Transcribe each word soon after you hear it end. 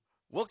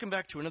Welcome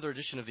back to another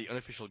edition of the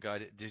Unofficial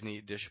Guide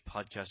Disney Dish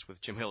podcast with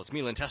Jim Hill. It's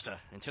me, Len Testa,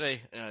 and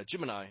today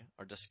Jim and I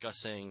are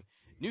discussing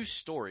new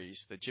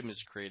stories that Jim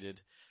has created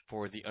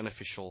for the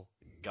Unofficial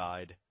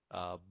Guide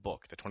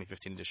book, the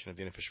 2015 edition of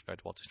the Unofficial Guide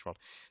to Walt Disney World.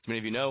 As many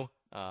of you know,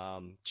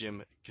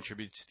 Jim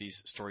contributes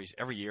these stories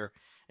every year,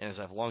 and as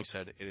I've long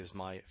said, it is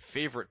my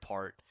favorite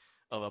part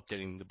of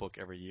updating the book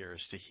every year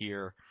is to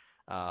hear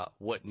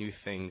what new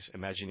things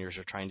Imagineers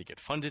are trying to get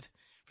funded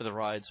for the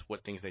rides,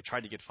 what things they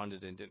tried to get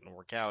funded and didn't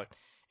work out,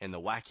 and the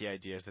wacky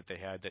ideas that they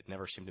had that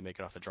never seemed to make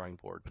it off the drawing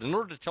board. But in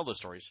order to tell those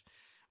stories,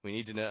 we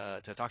need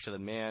to talk to the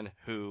man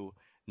who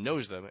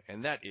knows them,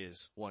 and that is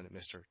one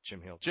Mr.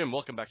 Jim Hill. Jim,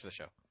 welcome back to the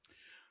show.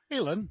 Hey,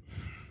 Len.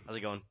 How's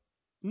it going?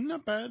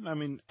 Not bad. I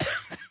mean,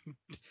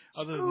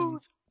 other than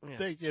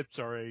it's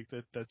sorry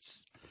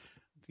that's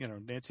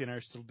Nancy and I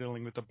are still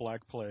dealing with the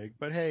Black Plague,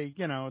 but hey,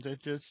 they're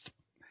just.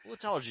 Well,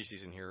 it's allergy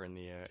season here in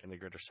the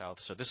Greater South,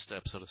 so this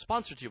episode is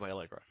sponsored to you by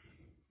Allegra.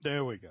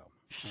 There we go.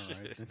 All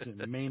right,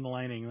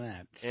 mainlining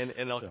that. And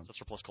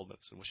Alka-Seltzer Plus Cold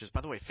Medicine, which is,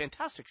 by the way,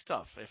 fantastic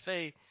stuff.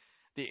 If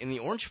in the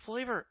orange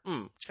flavor,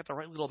 it's got the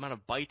right little amount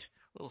of bite,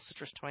 a little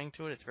citrus twang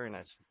to it. It's very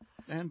nice.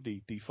 And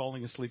the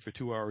falling asleep for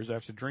 2 hours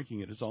after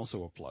drinking it is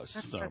also a plus.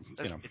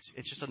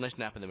 It's just a nice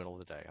nap in the middle of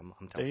the day. I'm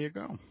telling you.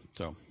 There you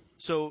go.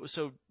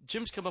 So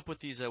Jim's come up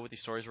with these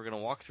stories. We're going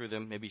to walk through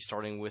them, maybe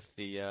starting with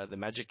the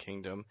Magic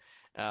Kingdom.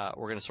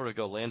 We're going to sort of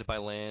go land by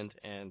land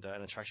and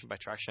attraction by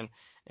attraction,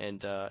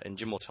 and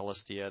Jim will tell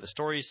us the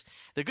stories.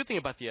 The good thing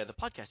about the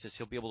podcast is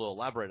he'll be able to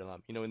elaborate on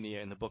them.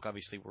 In the book,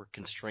 obviously, we're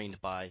constrained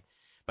by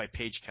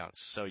page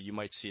counts, so you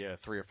might see a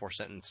 3 or 4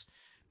 sentence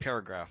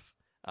paragraph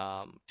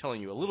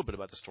telling you a little bit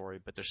about the story,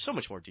 but there's so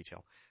much more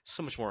detail,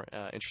 so much more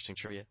interesting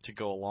trivia to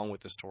go along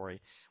with the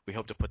story. We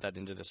hope to put that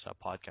into this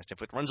podcast.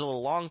 If it runs a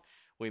little long,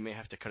 we may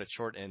have to cut it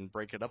short and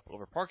break it up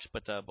over parks,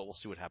 but we'll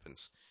see what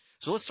happens.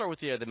 So let's start with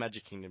the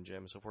Magic Kingdom,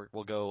 Jim. So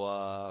we'll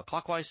go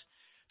clockwise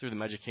through the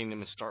Magic Kingdom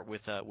and start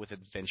with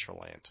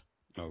Adventureland.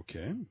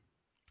 Okay.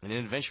 And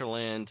in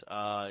Adventureland,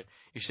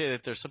 you say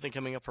that there's something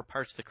coming up for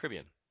Pirates of the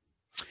Caribbean.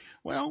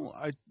 Well,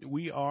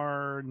 we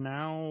are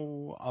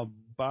now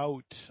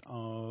about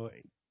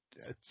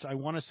I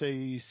want to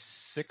say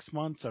 6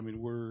 months. I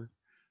mean, we're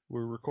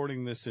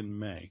recording this in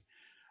May.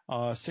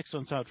 6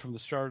 months out from the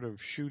start of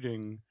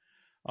shooting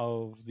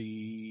of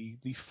the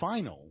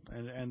final,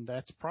 and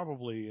that's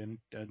probably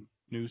a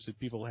news that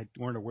people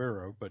weren't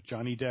aware of. But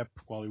Johnny Depp,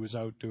 while he was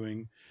out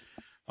doing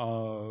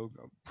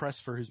press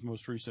for his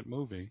most recent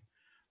movie,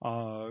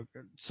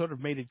 sort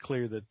of made it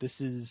clear that this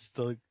is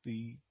the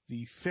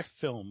fifth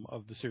film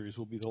of the series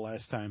will be the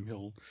last time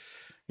he'll,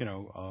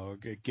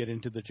 get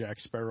into the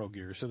Jack Sparrow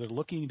gear. So they're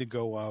looking to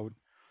go out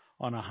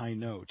on a high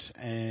note,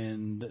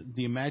 and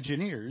the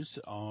Imagineers,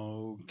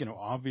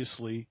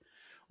 obviously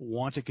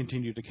want to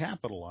continue to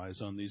capitalize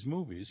on these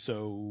movies.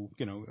 So,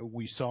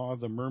 we saw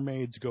the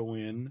Mermaids go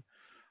in,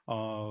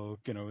 on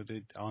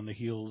the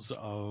heels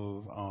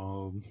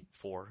of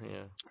 4,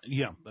 yeah.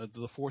 Yeah,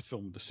 the fourth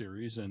film of the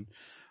series, and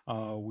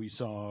we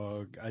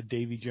saw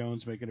Davy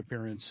Jones make an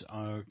appearance,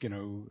 in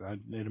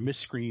a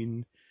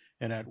miscreen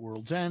and at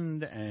World's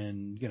End,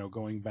 and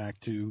going back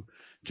to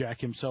Jack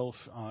himself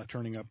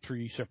turning up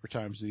 3 separate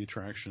times the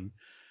attraction.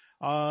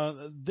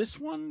 This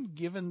one,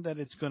 given that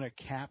it's going to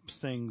cap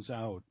things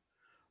out,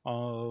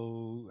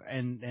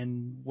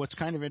 and what's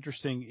kind of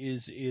interesting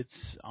is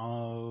it's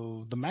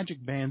the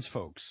Magic Bands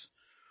folks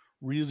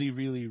really,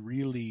 really,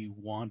 really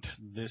want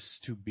this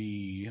to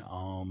be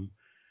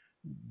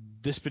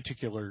this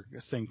particular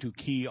thing to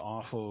key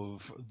off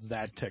of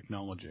that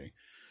technology.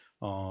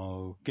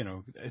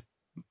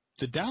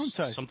 The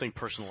downside, something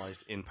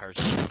personalized in Pirates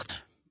of the Caribbean.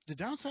 The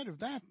downside of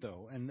that,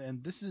 though,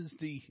 and this is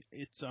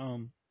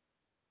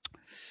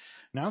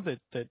now that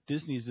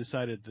Disney's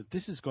decided that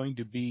this is going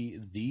to be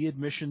the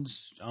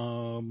admissions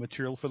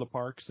material for the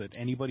parks, that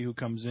anybody who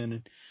comes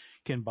in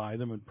can buy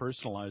them and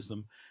personalize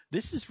them,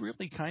 this is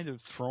really kind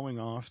of throwing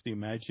off the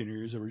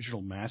Imagineers'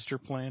 original master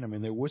plan. I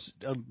mean, there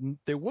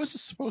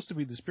was supposed to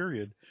be this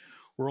period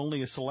where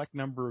only a select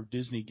number of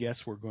Disney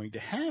guests were going to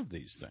have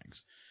these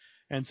things.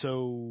 And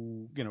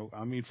so,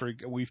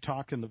 we've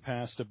talked in the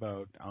past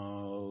about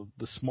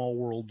the Small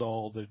World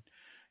doll that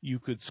you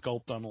could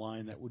sculpt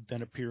online that would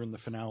then appear in the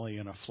finale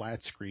in a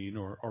flat screen,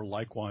 or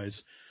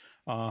likewise,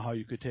 how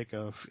you could take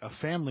a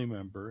family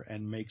member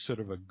and make sort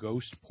of a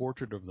ghost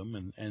portrait of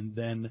them, and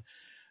then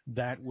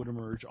that would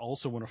emerge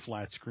also in a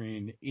flat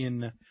screen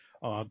in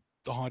the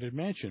Haunted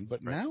Mansion.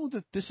 But now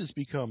that this has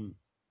become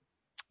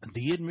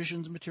the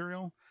admissions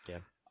material, yeah.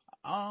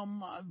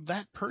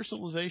 That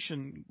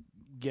personalization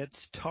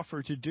gets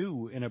tougher to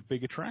do in a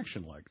big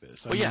attraction like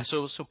this.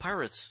 So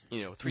Pirates,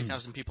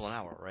 3,000 people an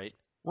hour, right?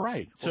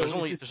 Right. Well, so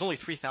there's only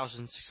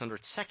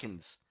 3,600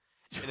 seconds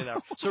in an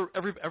hour. So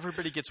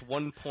everybody gets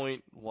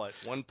 1.6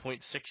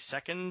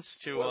 seconds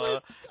to.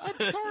 Well, I'm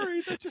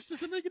sorry, that just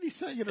doesn't make any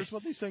sense. There's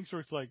one of these things where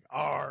it's like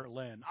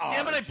Len.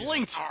 Yeah, but I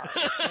blinked.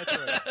 That's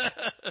right.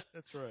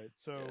 That's right.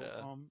 So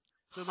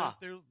yeah.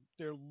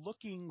 they're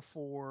looking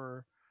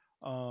for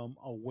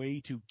a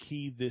way to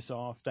key this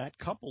off. That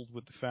coupled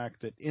with the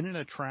fact that in an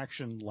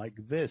attraction like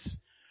this,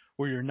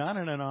 where you're not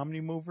in an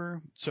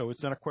omnimover, so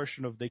it's not a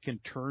question of they can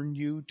turn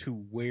you to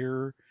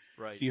where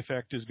Right. the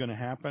effect is going to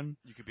happen.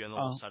 You could be on the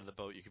left side of the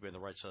boat. You could be on the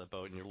right side of the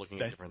boat, and you're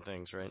looking at different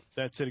things, right?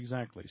 That's it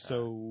exactly.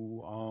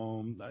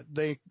 So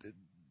they,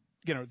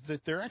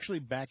 they're actually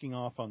backing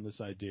off on this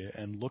idea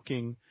and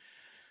looking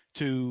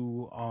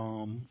to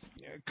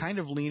kind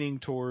of leaning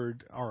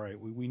toward, all right,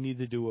 we need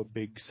to do a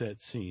big set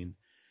scene.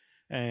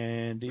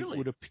 And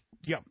Really?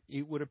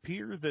 it would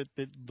appear that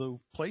the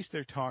place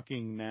they're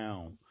talking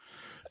now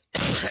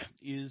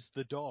is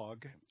the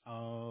dog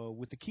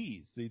with the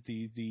keys, the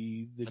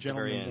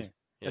gentleman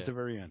at the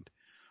very end.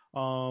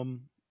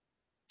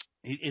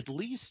 At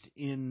least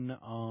in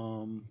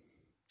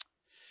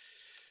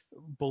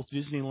both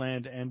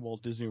Disneyland and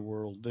Walt Disney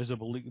World, there's a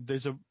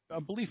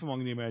belief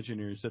among the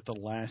Imagineers that the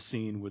last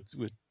scene with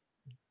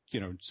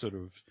sort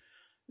of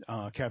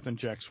Captain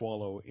Jack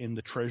Swallow in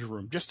the treasure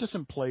room just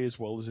doesn't play as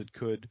well as it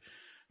could.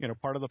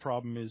 Part of the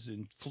problem is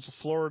in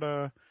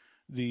Florida,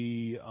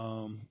 the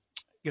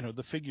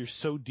figure's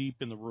so deep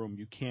in the room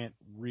you can't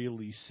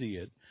really see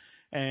it,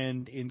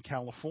 and in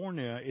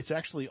California it's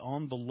actually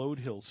on the load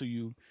hill, so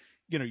you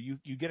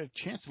get a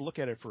chance to look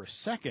at it for a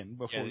second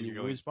before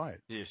you whiz by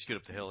it. Yeah, you scoot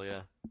up the hill,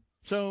 yeah.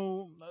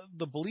 So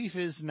the belief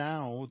is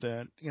now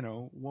that,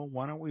 well,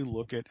 why don't we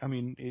look at,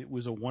 it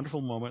was a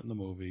wonderful moment in the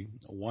movie.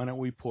 Why don't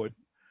we put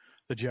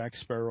the Jack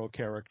Sparrow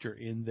character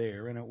in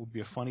there, and it would be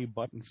a funny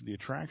button for the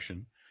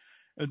attraction.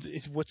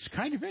 What's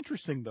kind of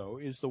interesting, though,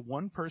 is the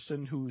one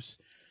person who's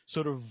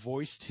sort of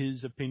voiced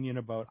his opinion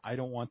about, I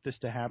don't want this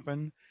to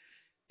happen,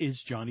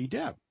 is Johnny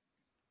Depp.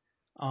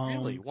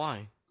 Really?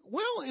 Why?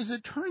 Well, as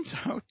it turns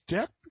out,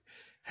 Depp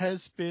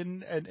has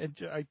been, and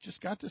I just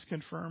got this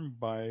confirmed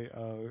by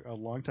a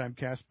longtime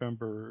cast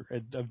member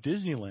of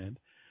Disneyland.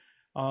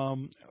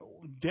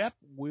 Depp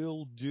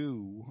will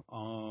do,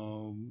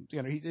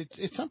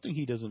 it's something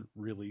he doesn't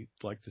really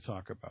like to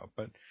talk about,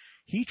 but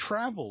he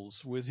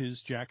travels with his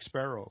Jack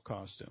Sparrow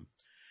costume,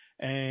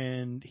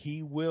 and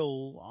he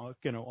will, on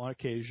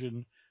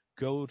occasion,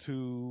 go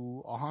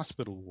to a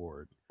hospital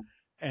ward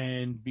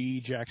and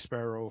be Jack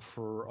Sparrow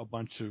for a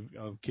bunch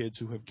of kids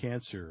who have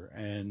cancer.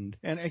 And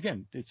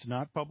again, it's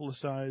not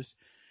publicized.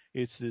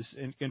 It's this,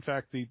 in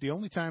fact, the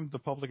only time the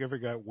public ever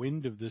got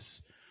wind of this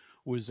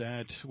was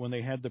when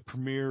they had the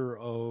premiere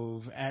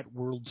of At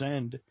World's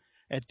End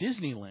at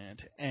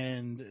Disneyland,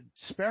 and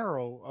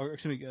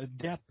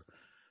Depp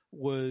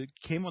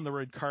came on the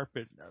red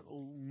carpet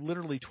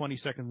literally 20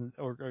 seconds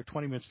or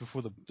 20 minutes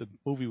before the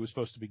movie was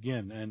supposed to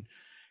begin, and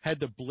had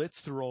to blitz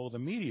through all the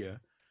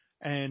media.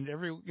 And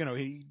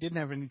he didn't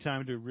have any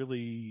time to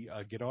really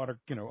get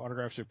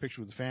autographs or a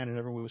picture with the fan, and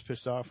everyone was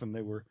pissed off, and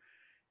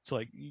it's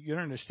like, you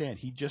don't understand.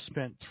 He just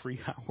spent 3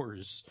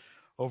 hours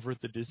over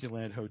at the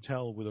Disneyland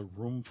Hotel with a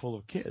room full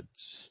of kids.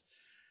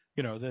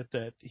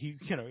 That he,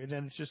 and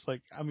then it's just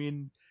like,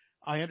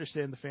 I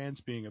understand the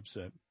fans being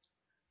upset,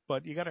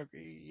 but you gotta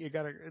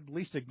at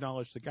least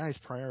acknowledge the guy's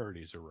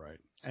priorities are right.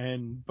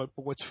 But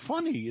what's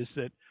funny is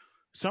that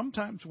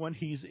sometimes when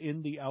he's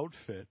in the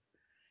outfit,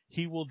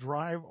 he will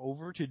drive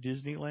over to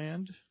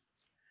Disneyland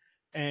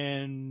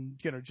and,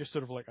 just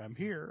sort of like, I'm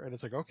here. And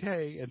it's like,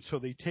 okay. And so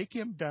they take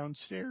him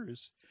downstairs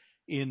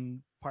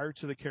in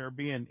Pirates of the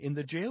Caribbean in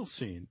the jail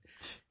scene.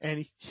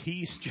 And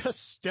he just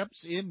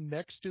steps in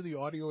next to the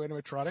audio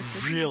animatronic.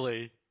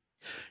 Really?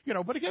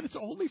 But again, it's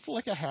only for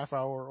like a half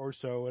hour or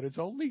so. And it's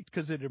only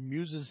because it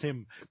amuses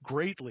him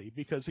greatly,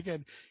 because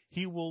again,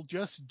 he will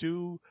just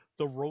do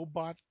the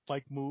robot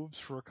like moves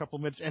for a couple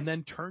of minutes and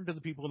then turn to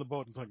the people in the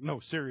boat and be like, no,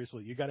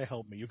 seriously, you got to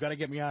help me. You got to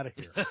get me out of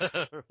here.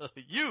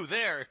 You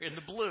there in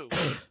the blue.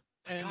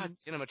 And God,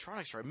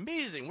 animatronics are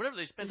amazing. Whatever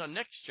they spend on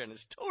Next Gen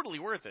is totally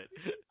worth it.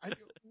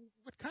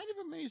 What kind of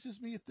amazes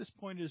me at this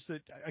point is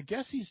that I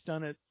guess he's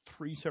done it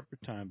 3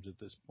 separate times at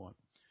this point.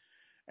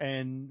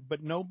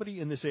 But nobody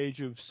in this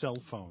age of cell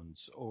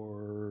phones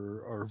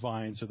or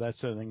Vines or that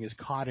sort of thing has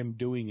caught him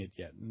doing it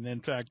yet. And in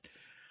fact,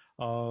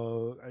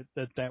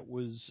 that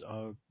was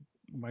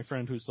my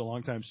friend who's the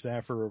longtime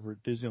staffer over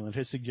at Disneyland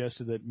has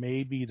suggested that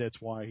maybe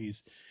that's why he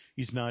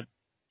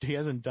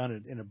hasn't done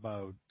it in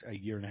about a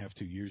year and a half,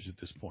 2 years at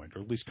this point,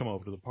 or at least come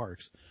over to the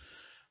parks.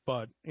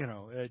 But he's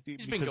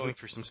been going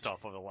through some stuff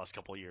over the last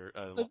couple of years.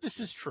 This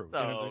is true.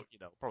 So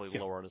probably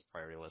lower on his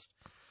priority list.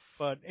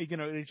 But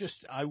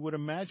I would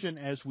imagine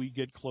as we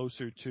get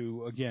closer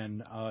to,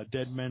 again,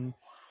 Dead Men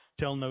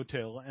Tell No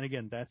Tale, and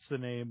again, that's the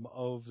name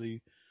of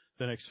the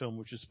next film,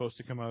 which is supposed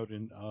to come out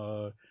in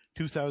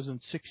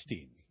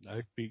 2016.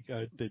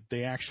 That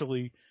they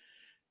actually,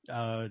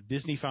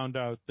 Disney found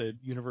out that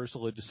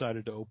Universal had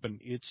decided to open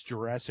its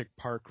Jurassic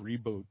Park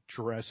reboot,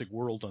 Jurassic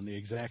World, on the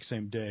exact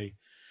same day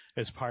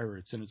as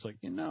Pirates, and it's like,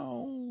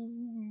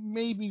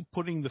 maybe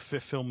putting the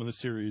 5th film in the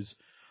series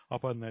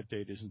up on that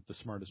date isn't the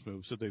smartest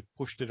move, so they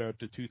pushed it out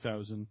to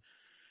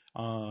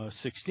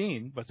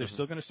 2016, but they're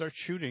still going to start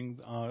shooting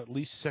at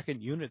least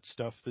second unit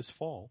stuff this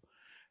fall.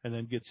 and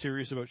then get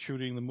serious about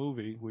shooting the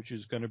movie, which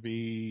is going to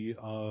be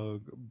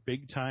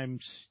big time,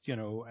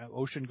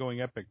 ocean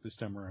going epic this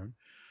time around.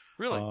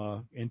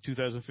 Really? In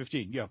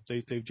 2015. Yeah,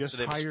 they've just So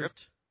they have a hired.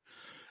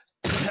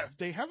 script?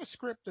 They have a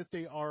script that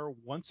they are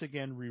once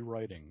again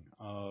rewriting.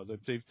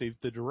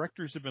 The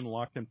directors have been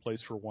locked in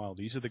place for a while.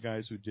 These are the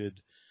guys who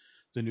did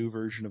the new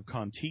version of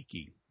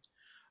Kon-Tiki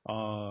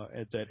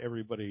that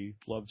everybody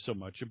loved so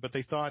much. But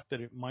they thought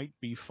that it might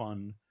be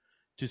fun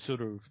to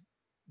sort of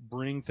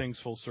bring things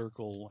full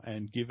circle,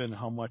 and given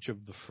how much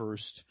of the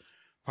first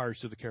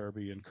Pirates of the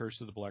Caribbean,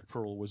 Curse of the Black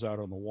Pearl was out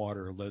on the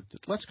water,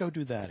 let's go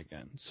do that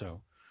again.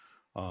 So,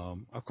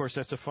 of course,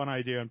 that's a fun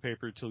idea on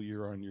paper until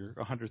you're on your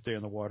 100th day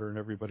on the water and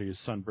everybody is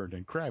sunburned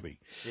and crabby.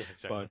 Yeah,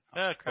 exactly.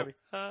 Crabby.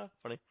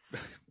 Funny.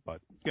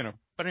 But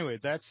anyway,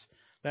 that's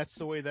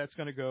the way that's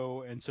going to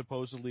go. And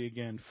supposedly,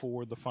 again,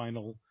 for the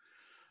final,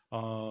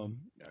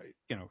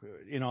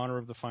 in honor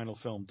of the final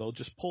film, they'll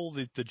just pull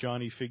the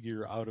Johnny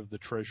figure out of the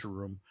treasure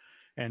room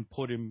and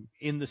put him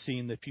in the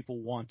scene that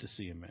people want to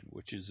see him in,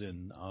 which is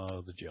in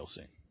the jail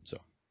scene. So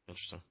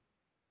Interesting.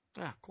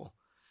 Cool.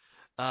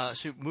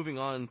 So moving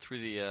on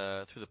through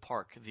the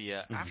park, the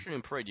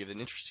afternoon parade, you have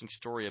an interesting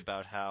story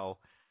about how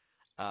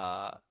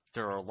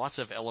there are lots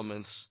of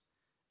elements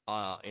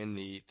in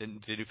the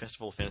new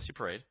Festival of Fantasy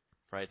Parade,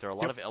 right? There are a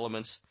lot of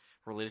elements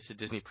related to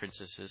Disney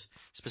princesses,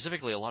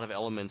 specifically a lot of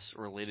elements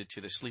related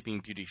to the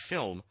Sleeping Beauty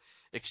film,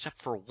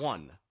 except for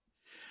one.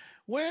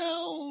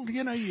 Well,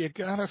 you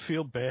gotta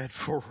feel bad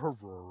for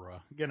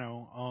Aurora.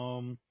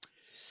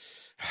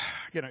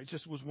 It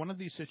just was one of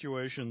these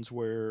situations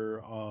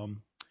where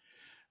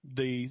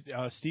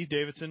Steve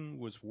Davidson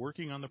was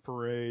working on the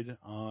parade.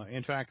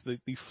 In fact,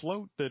 the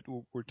float that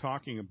we're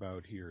talking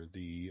about here,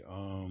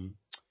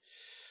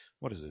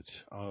 what is it?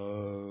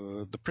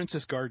 The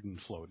Princess Garden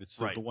float. It's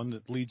the one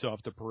that leads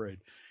off the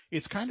parade.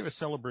 It's kind of a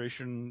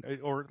celebration,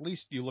 or at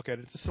least you look at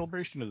it, it's a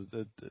celebration of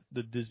the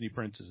Disney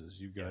princesses.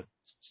 You've got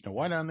Snow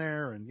White on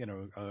there, and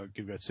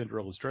you've got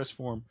Cinderella's dress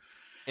form.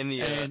 And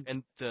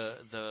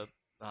the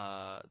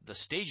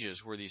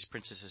stages where these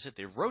princesses sit,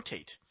 they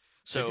rotate.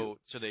 So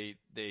they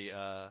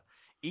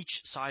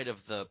each side of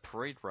the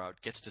parade route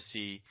gets to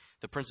see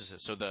the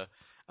princesses. So the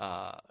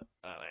Anna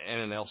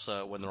and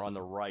Elsa, when they're on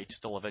the right,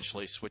 they'll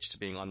eventually switch to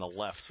being on the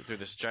left through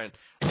this giant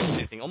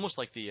thing, almost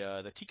like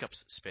the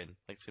teacups spin,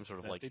 like same sort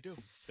of like they do.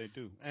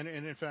 And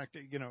in fact,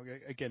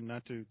 again,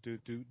 not to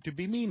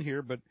be mean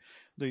here, but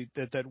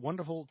that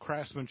wonderful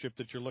craftsmanship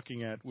that you're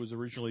looking at was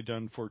originally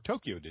done for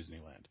Tokyo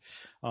Disneyland.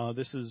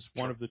 This is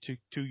one of the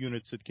two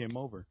units that came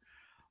over.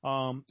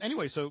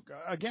 Anyway, so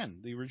again,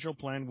 the original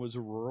plan was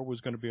Aurora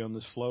was going to be on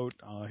this float.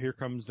 Here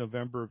comes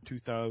November of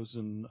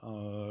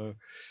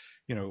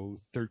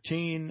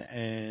 2013,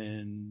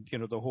 and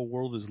the whole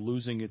world is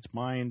losing its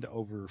mind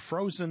over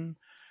Frozen.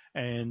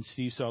 And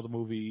Steve saw the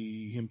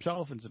movie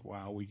himself and said,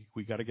 "Wow, we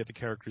got to get the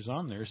characters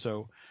on there."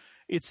 So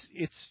it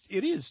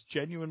is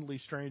genuinely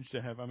strange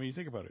to have. I mean, you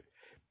think about it.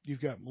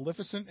 You've got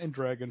Maleficent in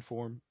dragon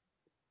form.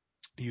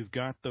 You've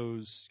got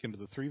those,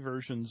 the three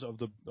versions of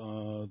the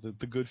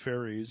good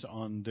fairies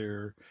on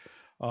their,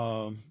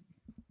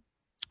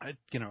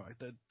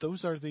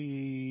 those are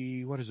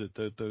the, what is it?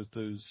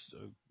 Those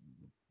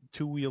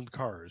two-wheeled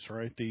cars,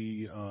 right?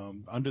 The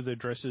under their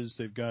dresses,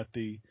 they've got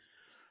the.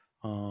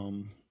 I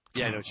know what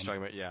you're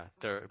talking about. Yeah,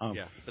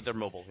 but they're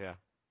mobile. Yeah.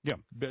 Yeah,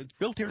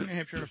 built here in New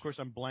Hampshire, and of course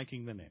I'm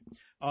blanking the name.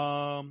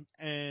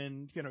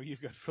 And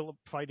you've got Philip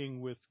fighting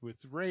with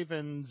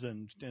ravens,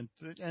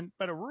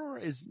 but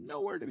Aurora is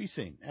nowhere to be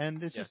seen.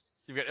 And it's just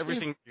you've got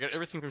everything. You got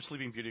everything from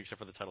Sleeping Beauty except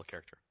for the title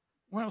character.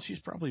 Well, she's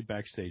probably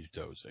backstage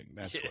dozing.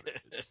 That's what it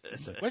is.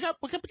 It's like, wake up,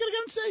 we gotta get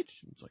on stage.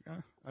 It's like,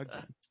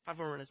 again. 5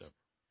 more minutes.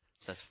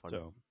 That's funny.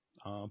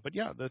 But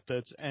yeah,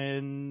 that's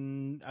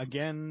and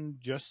again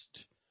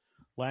just.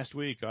 Last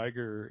week,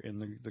 Iger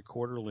in the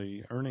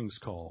quarterly earnings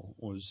call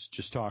was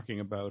just talking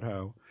about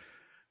how,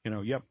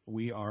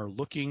 we are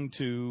looking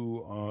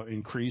to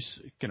increase.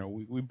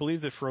 We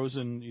believe that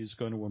Frozen is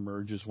going to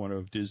emerge as one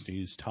of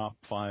Disney's top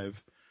 5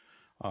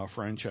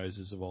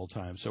 franchises of all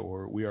time.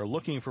 So we are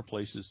looking for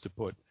places to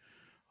put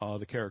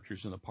the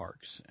characters in the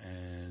parks,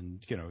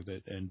 and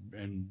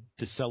and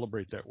to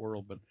celebrate that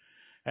world. But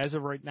as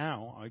of right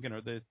now,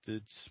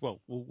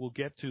 we'll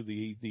get to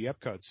the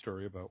Epcot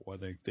story about why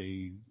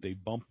they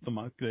bumped them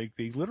out.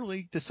 They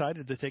literally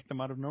decided to take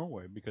them out of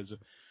Norway because of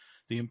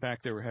the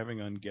impact they were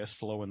having on guest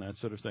flow and that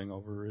sort of thing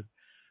over at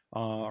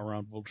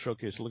around World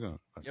Showcase Lagoon.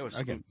 But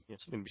something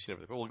to be seen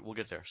over there. We'll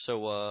get there.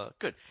 So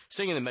good.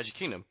 Staying in the Magic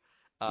Kingdom,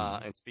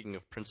 and speaking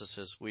of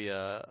princesses, we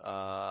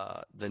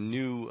the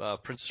new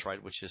Princess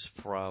Ride, which is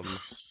from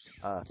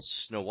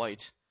Snow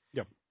White.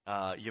 Yep.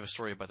 You have a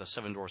story about the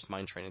Seven Dwarfs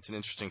Mine Train. It's an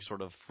interesting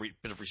sort of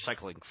bit of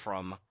recycling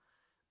from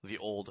the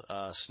old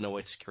Snow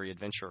White Scary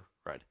Adventure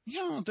ride.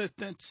 Yeah,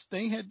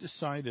 they had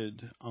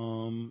decided.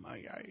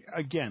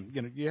 Again,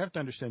 you have to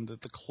understand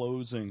that the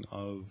closing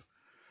of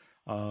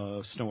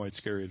Snow White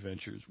Scary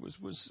Adventures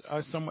was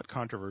a somewhat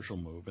controversial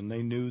move, and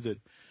they knew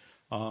that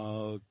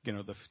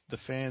The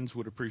fans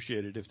would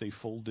appreciate it if they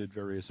folded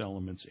various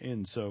elements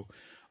in. So,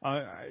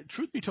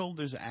 truth be told,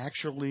 there's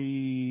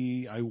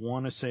actually, I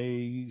want to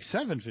say,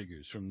 7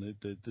 figures from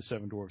the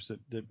Seven Dwarfs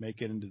that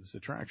make it into this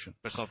attraction.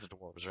 But it's not the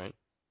dwarves, right?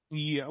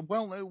 Yeah,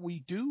 well,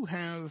 we do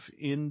have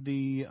in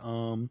the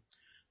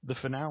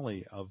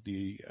finale of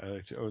the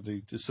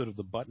sort of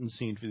the button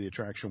scene for the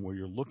attraction where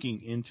you're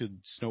looking into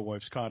Snow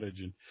White's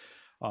cottage,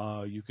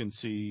 and you can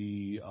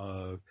see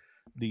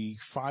the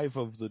 5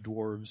 of the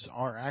dwarves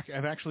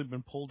have actually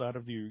been pulled out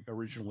of the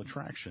original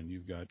attraction.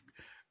 You've got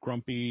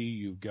Grumpy,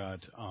 you've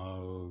got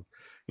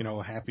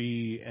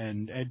Happy,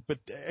 and but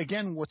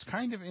again, what's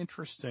kind of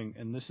interesting,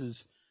 and this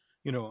is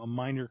a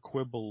minor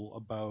quibble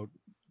about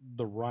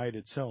the ride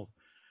itself.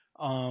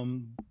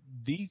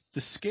 The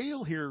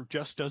scale here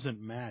just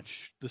doesn't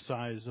match the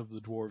size of the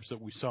dwarves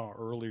that we saw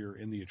earlier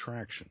in the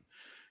attraction.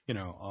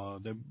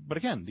 But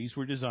again, these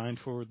were designed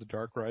for the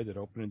dark ride that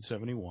opened in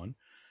 '71.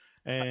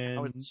 And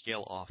how is the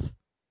scale off?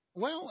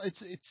 Well,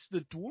 it's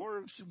the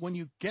dwarves when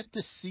you get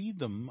to see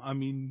them. I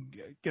mean,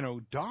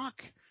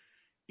 Doc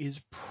is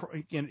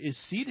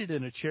seated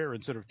in a chair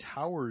and sort of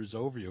towers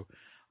over you.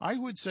 I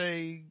would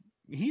say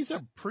he's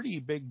a pretty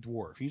big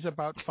dwarf. He's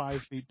about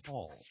 5 feet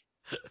tall.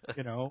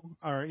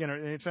 Or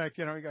in fact,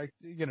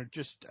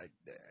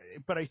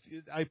 but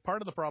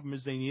part of the problem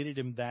is they needed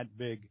him that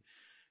big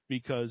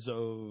because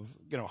of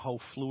how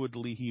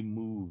fluidly he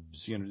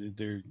moves.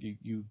 There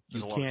you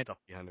There's a lot of can't. stuff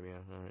behind him. Yeah.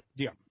 All right.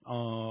 Yeah.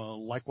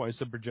 Likewise,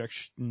 the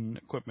projection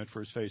equipment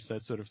for his face,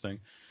 that sort of thing.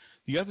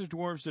 The other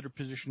dwarves that are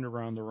positioned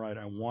around the ride,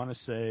 I want to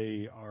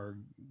say, are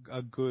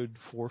a good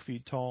 4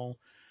 feet tall.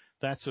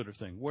 That sort of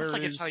thing. Whereas,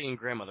 that's like Italian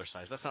grandmother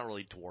size. That's not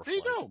really dwarf. There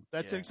you go.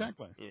 That's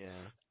exactly.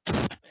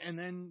 Yeah. And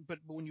then, but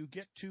when you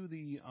get to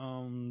the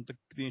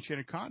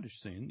Enchanted Cottage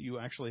scene, you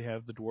actually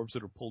have the dwarves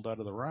that are pulled out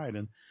of the ride,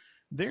 and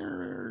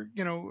they're,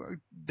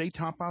 they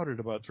top out at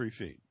about 3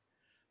 feet,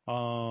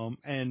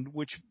 and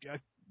which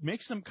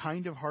makes them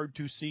kind of hard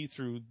to see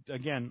through.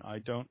 Again, I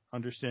don't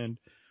understand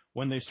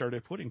when they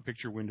started putting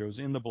picture windows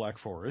in the Black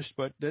Forest,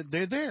 but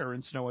they're there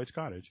in Snow White's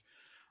cottage.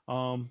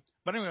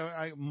 But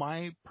anyway,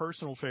 my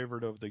personal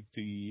favorite of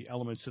the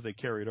elements that they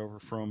carried over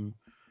from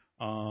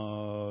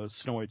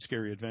Snow White's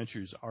Scary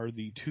Adventures are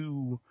the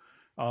 2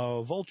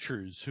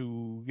 vultures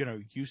who,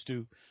 used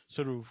to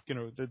sort of,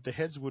 the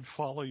heads would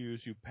follow you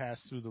as you pass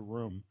through the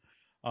room.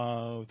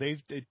 My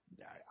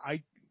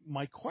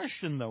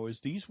question though is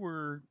these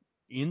were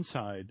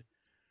inside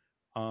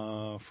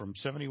from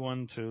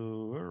 71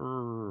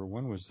 to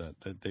when was that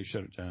they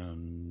shut it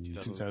down?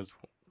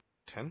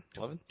 2010,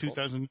 11,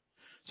 2000.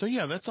 So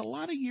yeah, that's a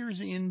lot of years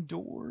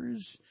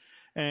indoors,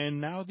 and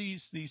now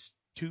these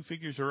 2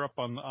 figures are up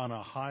on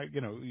a high.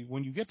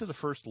 When you get to the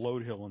first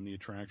load hill in the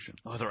attraction.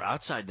 Oh, they're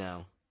outside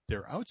now.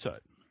 They're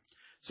outside.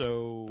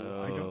 So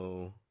I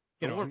don't.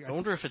 I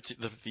wonder if it's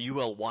the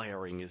UL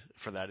wiring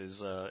for that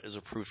is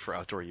approved for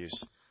outdoor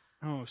use.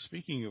 Oh,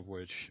 speaking of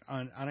which,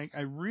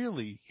 I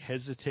really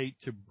hesitate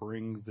to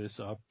bring this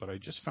up, but I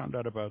just found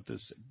out about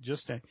this.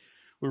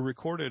 We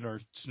recorded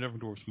our Seven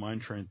Dwarfs Mine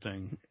Train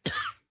thing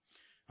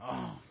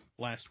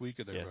last week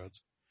or thereabouts.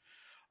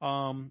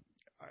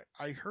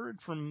 I heard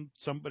from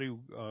somebody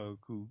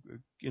who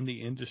in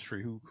the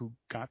industry who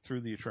got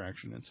through the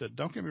attraction and said,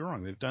 don't get me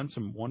wrong, they've done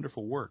some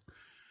wonderful work,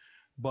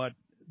 but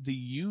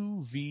the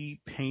UV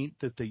paint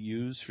that they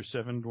use for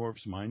Seven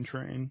Dwarfs Mine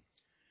Train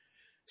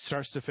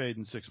starts to fade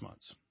in 6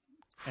 months.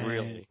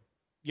 Really?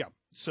 Yeah.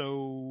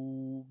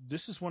 So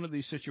this is one of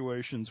these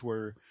situations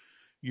where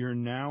you're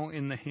now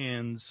in the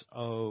hands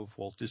of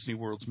Walt Disney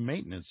World's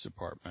maintenance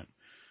department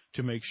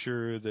to make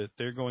sure that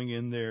they're going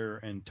in there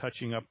and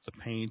touching up the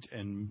paint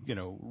and,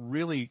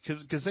 really,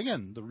 because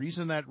again, the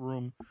reason that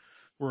room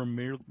where a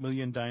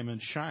Million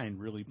Diamonds shine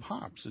really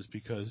pops is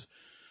because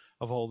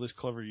of all this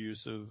clever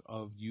use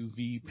of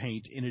UV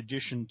paint in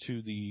addition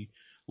to the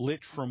lit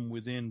from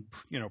within,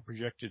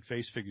 projected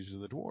face figures of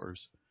the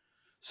dwarves.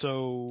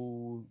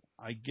 So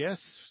I guess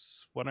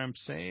what I'm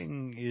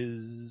saying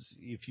is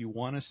if you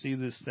want to see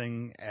this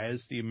thing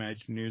as the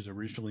Imagineers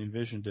originally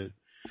envisioned it,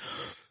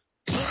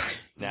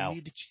 now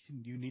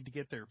you need to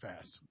get there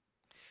fast.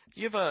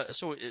 You have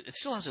so it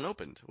still hasn't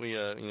opened.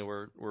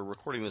 We're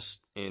recording this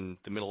in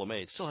the middle of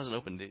May. It still hasn't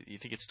opened. Do you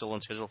think it's still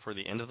on schedule for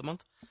the end of the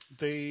month?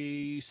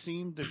 They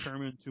seem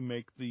determined to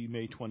make the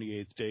May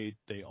 28th date.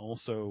 They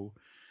also,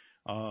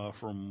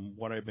 from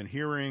what I've been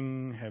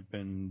hearing, have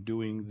been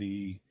doing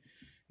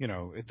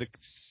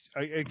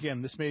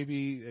again, this may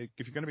be,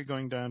 if you're going to be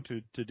going down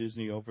to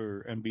Disney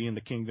over and be in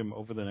the kingdom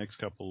over the next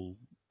couple,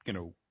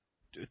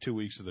 2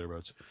 weeks or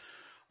thereabouts,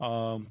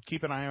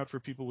 keep an eye out for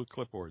people with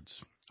clipboards,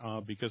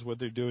 because what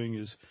they're doing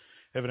is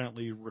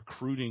evidently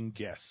recruiting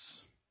guests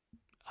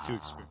to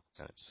experience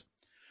this.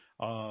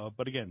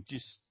 But again,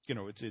 just,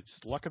 it's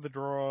luck of the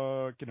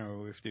draw,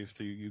 if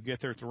you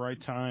get there at the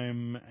right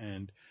time,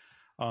 and,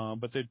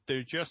 but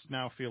they just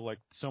now feel like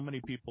so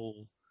many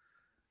people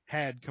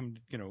had come,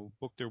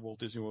 booked their Walt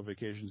Disney World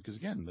vacations, because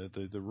again,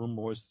 the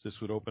rumor was this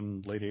would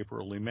open late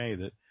April, early May,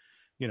 that,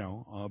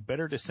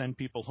 better to send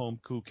people home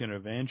who can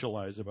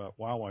evangelize about,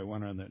 wow, I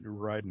went on that new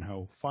ride and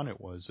how fun it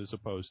was, as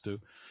opposed to,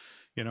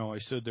 I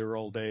stood there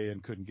all day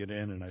and couldn't get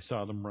in, and I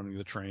saw them running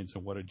the trains,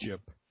 and what a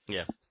jip.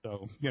 Yeah.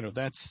 So,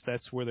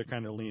 that's where they're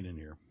kind of leaning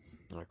here.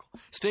 All right, cool.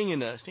 Staying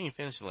in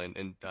Fantasyland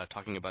and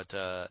talking about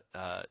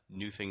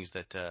new things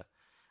that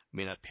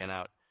may not pan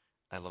out.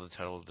 I love the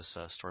title of this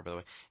story, by the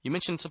way. You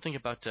mentioned something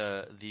about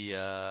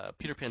the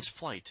Peter Pan's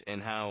flight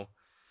and how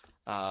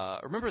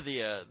remember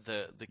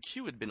the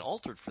queue had been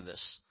altered for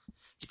this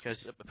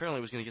because apparently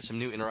it was going to get some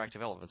new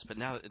interactive elements, but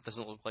now it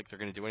doesn't look like they're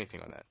going to do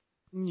anything on that.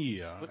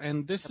 Yeah, What?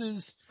 and this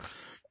is,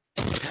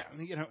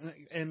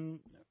 and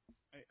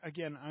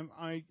again,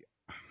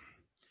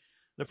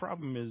 the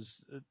problem is,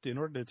 in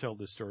order to tell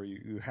this story,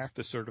 you have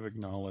to sort of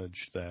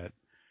acknowledge that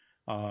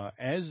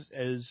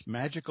as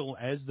magical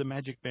as the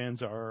magic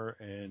bands are,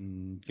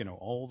 and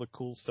all the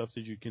cool stuff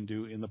that you can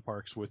do in the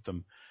parks with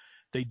them,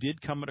 they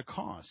did come at a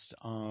cost.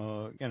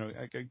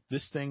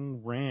 This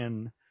thing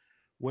ran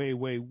way,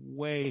 way,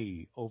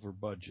 way over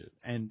budget,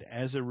 and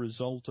as a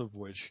result of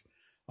which,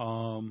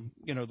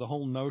 the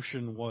whole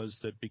notion was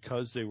that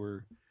because they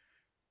were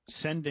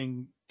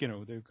sending, they're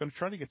going to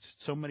try to get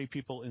so many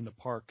people in the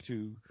park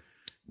to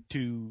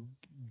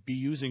be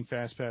using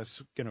FastPass,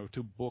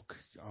 to book,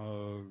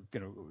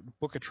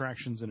 book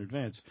attractions in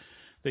advance.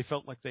 They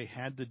felt like they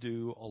had to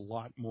do a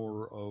lot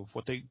more of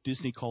what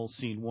Disney calls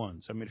scene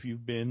ones. I mean, if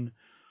you've been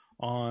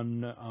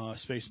on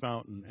Space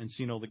Mountain and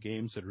seen all the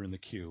games that are in the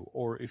queue,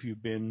 or if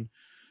you've been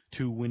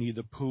to Winnie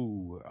the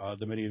Pooh,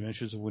 the Many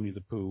Adventures of Winnie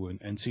the Pooh,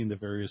 and seen the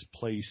various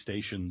play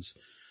stations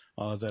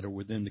that are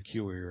within the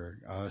queue area.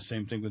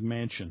 Same thing with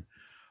Mansion.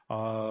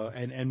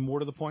 And more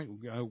to the point,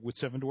 with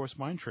Seven Dwarfs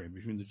Mine Train,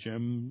 between the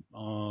gem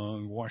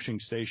washing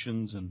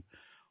stations and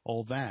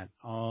all that.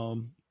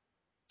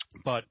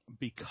 But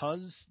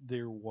because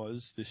there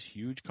was this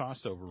huge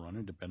cost overrun,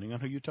 and depending on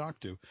who you talk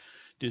to,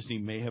 Disney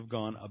may have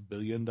gone $1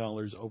 billion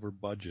over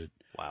budget.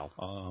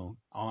 Wow.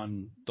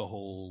 On the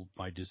whole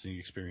My Disney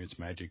Experience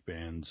Magic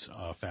Bands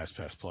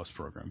FastPass Plus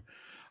program.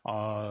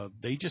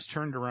 They just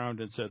turned around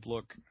and said,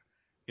 look,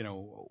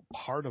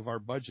 part of our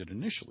budget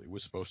initially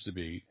was supposed to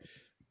be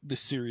the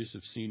series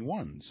of scene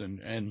ones.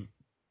 And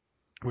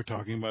we're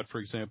talking about, for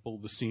example,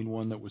 the scene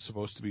one that was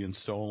supposed to be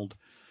installed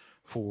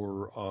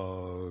for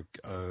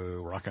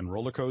Rock and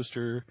Roller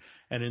Coaster,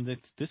 and in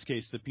this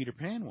case, the Peter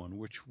Pan one,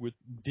 which with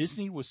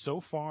Disney was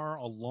so far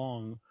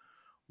along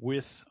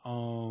with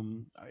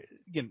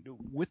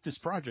with this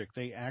project,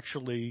 they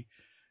actually,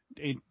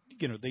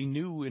 they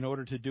knew in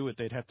order to do it,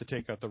 they'd have to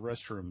take out the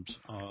restrooms.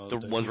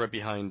 The ones right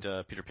behind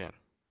Peter Pan.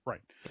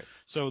 Right.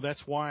 So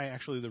that's why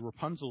actually the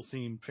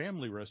Rapunzel-themed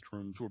family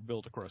restrooms were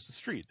built across the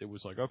street. It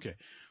was like, okay,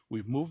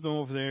 we've moved them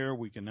over there.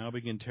 We can now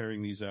begin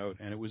tearing these out.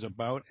 And it was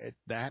about at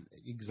that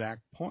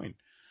exact point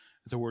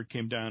that the word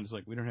came down. It's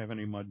like, we don't have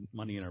any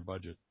money in our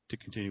budget to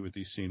continue with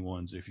these scene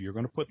ones. If you're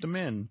going to put them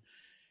in,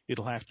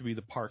 it'll have to be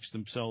the parks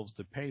themselves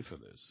that pay for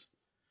this.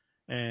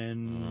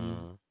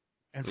 And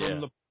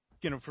from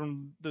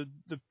from the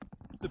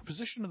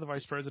position of the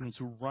vice presidents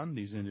who run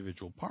these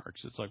individual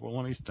parks, it's like, well,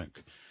 let me think.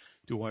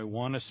 Do I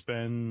want to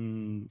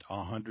spend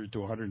 $100,000 to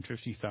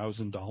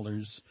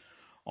 $150,000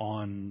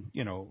 on,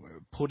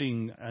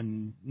 putting a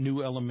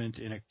new element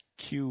in a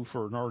queue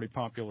for an already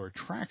popular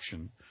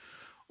attraction,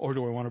 or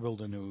do I want to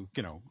build a new,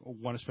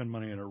 want to spend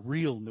money on a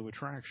real new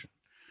attraction?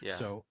 Yeah.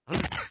 So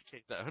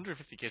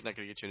 150K is not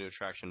going to get you a new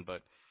attraction,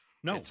 but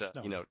no.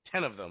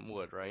 10 of them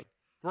would, right?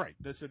 Right.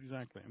 That's it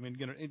exactly. I mean,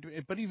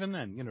 but even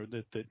then,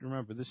 that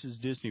remember, this is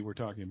Disney we're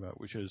talking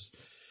about, which is,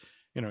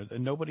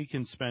 nobody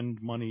can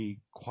spend money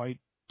quite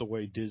the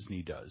way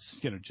Disney does,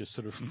 just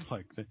sort of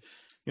like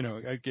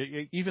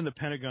even the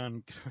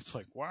Pentagon, it's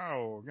like,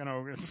 wow,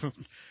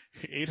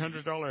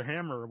 $800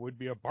 hammer would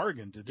be a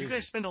bargain to do. You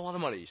guys spend a lot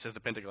of money, says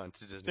the Pentagon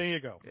to Disney. There you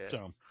go.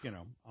 Yeah.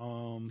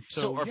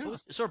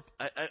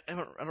 I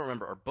don't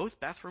remember. Are both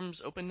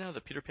bathrooms open now?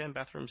 The Peter Pan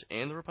bathrooms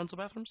and the Rapunzel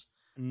bathrooms?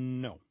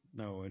 No.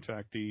 In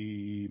fact,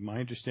 my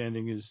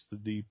understanding is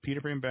that the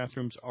Peter Pan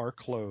bathrooms are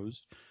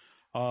closed.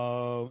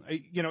 And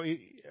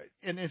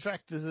in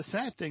fact, the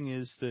sad thing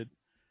is that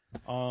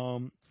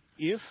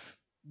if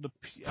the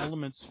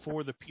elements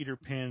for the Peter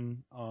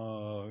Pan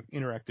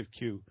interactive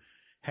queue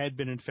had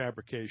been in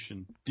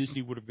fabrication,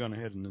 Disney would have gone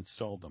ahead and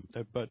installed them.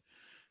 But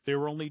they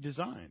were only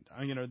designed.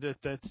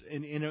 That's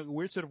in a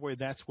weird sort of way.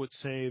 That's what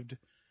saved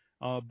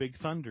Big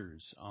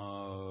Thunder's.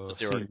 That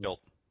they were already built.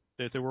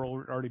 That they were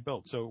already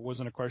built. So it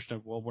wasn't a question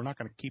of, well, we're not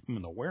going to keep them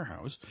in the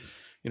warehouse,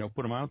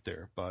 put them out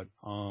there. But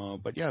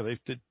yeah,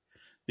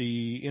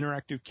 the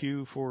interactive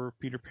queue for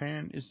Peter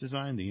Pan is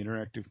designed. The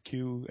interactive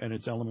queue and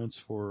its elements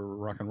for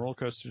Rock and Roller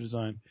Coaster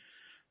design.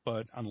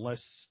 But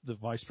unless the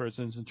vice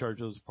presidents in charge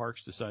of those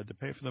parks decide to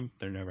pay for them,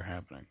 they're never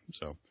happening.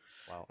 So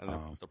wow, and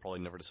they'll probably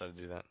never decide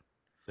to do that.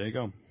 There you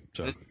go.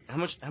 So how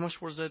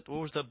much was it?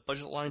 What was the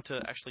budget line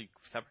to actually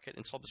fabricate and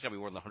install? It's got to be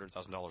more than $100,000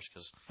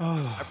 because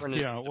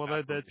yeah. Well,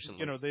 that's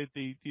recently.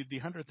 The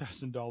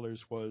 $100,000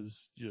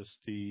 was just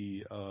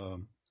the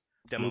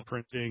Demo.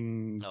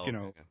 blueprinting, Oh, okay.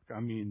 Okay. I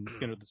mean,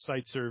 the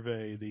site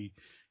survey,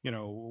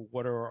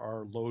 what are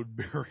our load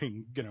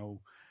bearing,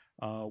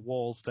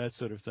 walls, that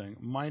sort of thing.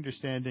 My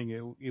understanding,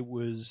 it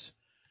was,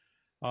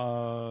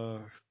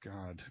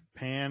 God,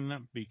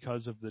 Pan,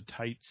 because of the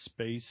tight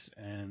space,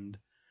 and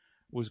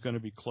was going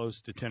to be close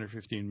to 10 or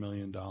 15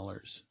 million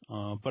dollars.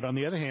 But on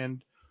the other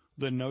hand,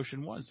 the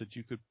notion was that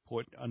you could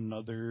put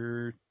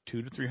another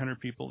 200 to 300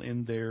 people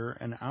in there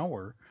an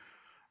hour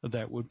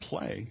that would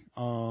play,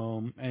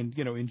 and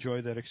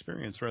enjoy that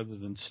experience rather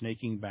than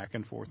snaking back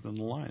and forth on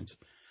the lines.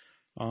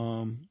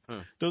 Hmm.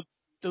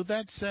 Though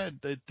that said,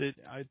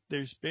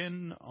 there's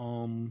been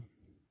kind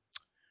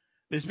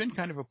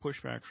of a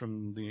pushback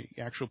from the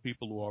actual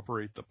people who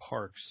operate the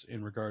parks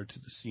in regard to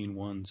the scene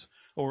ones,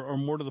 or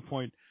more to the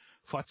point,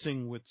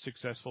 futzing with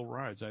successful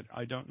rides.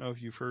 I don't know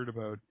if you've heard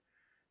about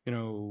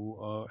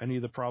any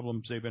of the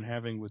problems they've been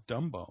having with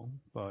Dumbo,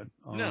 but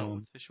No,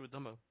 what's the issue with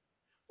Dumbo?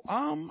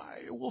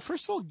 well,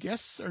 first of all,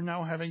 guests are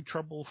now having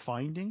trouble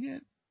finding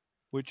it,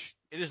 which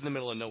It is in the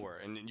middle of nowhere,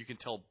 and you can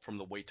tell from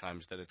the wait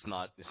times that it's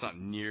not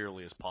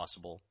nearly as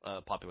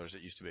popular as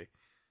it used to be.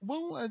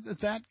 well,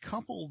 that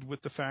coupled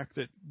with the fact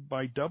that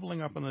by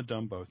doubling up on the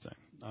Dumbo thing,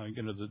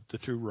 the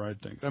two ride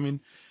things. I mean,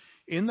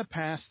 in the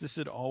past, this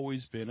had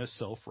always been a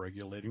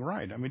self-regulating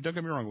ride. I mean, don't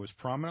get me wrong; it was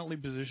prominently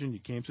positioned. You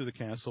came through the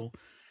castle,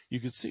 you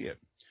could see it.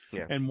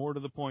 Yeah. And more to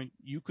the point,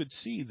 you could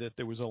see that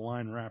there was a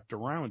line wrapped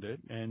around it,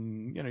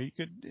 and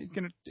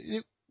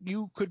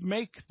you could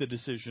make the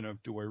decision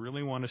of, do I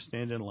really want to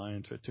stand in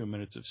line for 2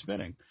 minutes of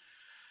spinning?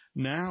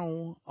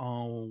 Now,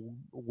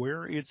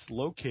 where it's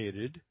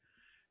located,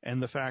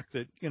 and the fact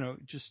that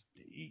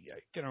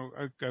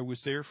I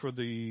was there for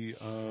the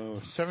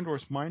Seven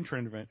Dwarfs Mine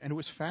Train event, and it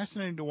was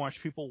fascinating to watch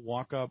people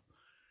walk up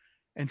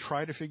and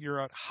try to figure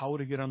out how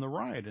to get on the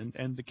ride.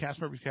 And the cast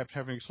members kept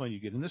having to explain,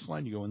 you get in this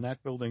line, you go in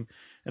that building,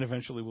 and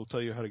eventually we'll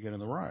tell you how to get on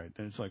the ride.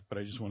 And it's like, but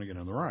I just want to get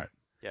on the ride.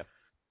 Yeah.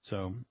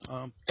 So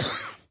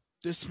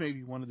this may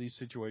be one of these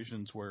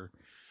situations where,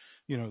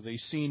 they've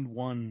seen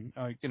one,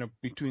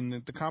 between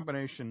the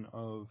combination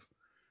of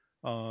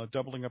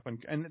doubling up on,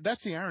 and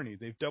that's the irony,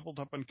 they've doubled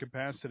up on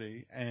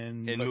capacity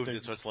and moved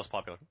it so it's less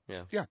popular.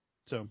 Yeah. Yeah.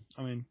 So,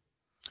 I mean,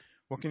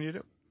 what can you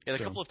do? Yeah,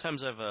 the couple of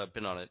times I've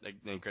been on it,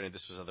 and granted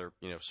this was either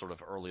sort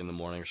of early in the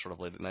morning or sort of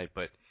late at night,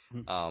 but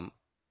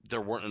there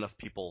weren't enough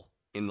people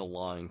in the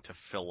line to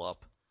fill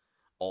up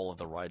all of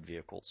the ride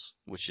vehicles,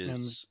 which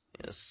is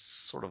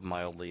sort of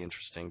mildly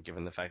interesting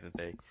given the fact that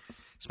they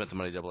spent the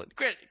money double it.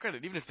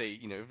 Granted, even if they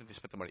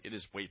spent the money, it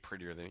is way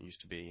prettier than it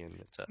used to be, and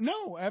it's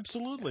no,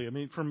 absolutely. I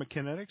mean, from a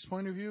kinetics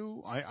point of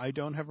view, I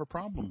don't have a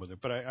problem with it.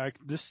 But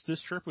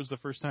this trip was the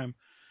first time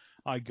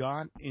I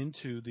got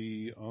into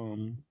the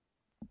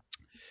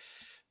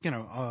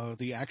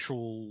the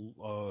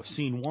actual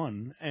scene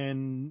one,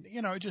 and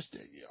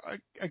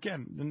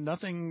again,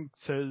 nothing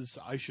says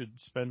I should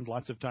spend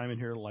lots of time in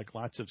here like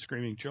lots of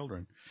screaming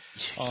children.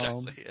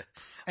 Exactly. Yeah.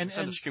 And the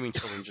sound of screaming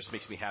children just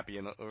makes me happy.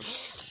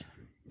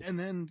 And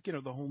then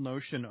the whole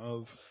notion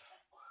of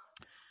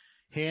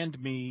hand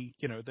me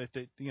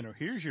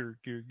here's your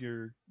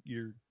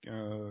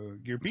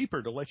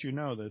beeper to let you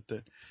know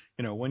that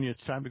when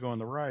it's time to go on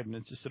the ride, and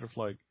it's just sort of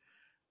like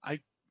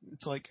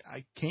it's like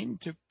I came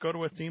to go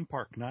to a theme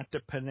park, not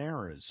to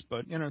Panera's.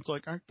 But, it's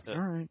like, all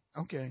right,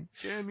 okay.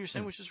 Jim, your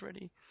sandwich is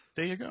ready.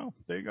 There you go.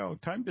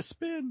 Time to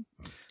spin.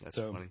 That's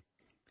funny.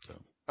 So.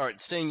 All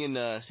right, staying in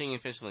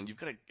Fantasyland, you've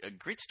got a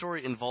great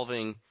story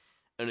involving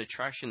an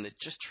attraction that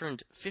just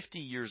turned 50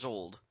 years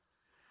old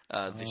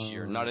this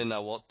year. Not in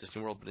Walt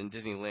Disney World, but in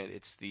Disneyland.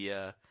 It's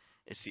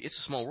It's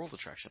a Small World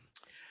attraction.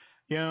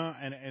 Yeah,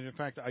 and in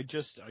fact, I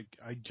just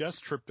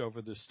tripped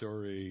over this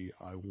story.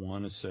 I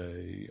want to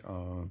say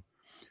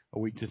a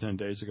week to 10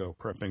 days ago,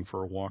 prepping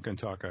for a walk and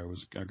talk I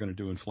was going to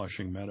do in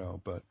Flushing Meadow.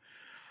 But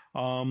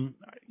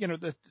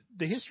the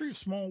history of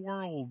Small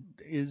World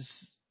is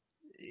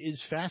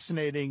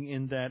fascinating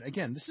in that,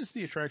 again, this is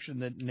the attraction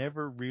that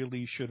never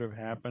really should have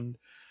happened.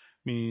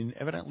 I mean,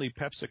 evidently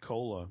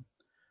Pepsi-Cola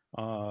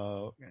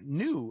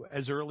knew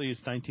as early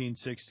as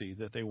 1960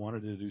 that they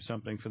wanted to do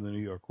something for the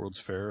New York World's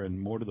Fair, and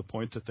more to the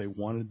point that they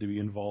wanted to be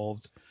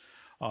involved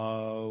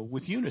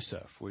with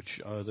UNICEF,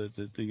 which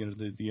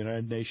the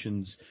United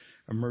Nations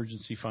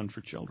Emergency Fund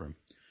for Children.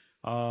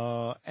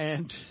 But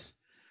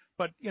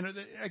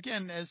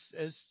again, as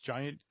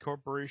giant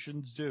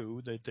corporations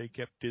do, they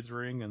kept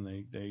dithering, and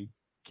they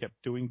kept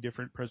doing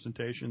different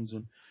presentations,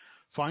 and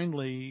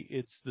finally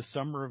it's the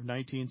summer of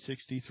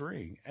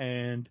 1963,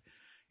 and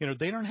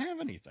they don't have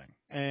anything.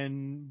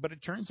 But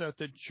it turns out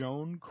that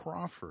Joan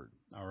Crawford,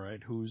 all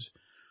right, whose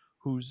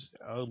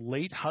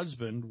late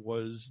husband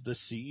was the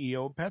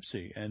CEO of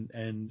Pepsi,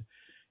 and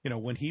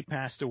when he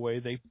passed away,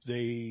 they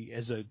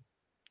as a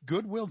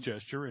goodwill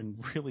gesture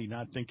and really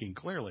not thinking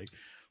clearly,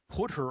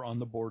 put her on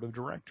the board of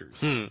directors.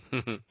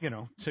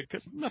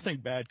 Because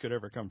nothing bad could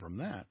ever come from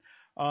that.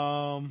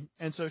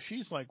 And so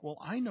she's like, well,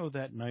 I know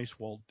that nice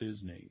Walt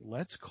Disney.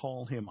 Let's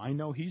call him. I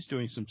know he's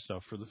doing some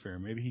stuff for the fair.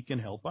 Maybe he can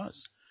help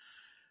us.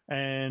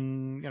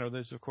 And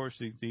there's of course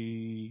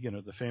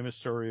the famous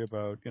story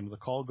about the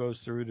call goes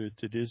through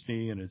to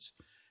Disney, and it's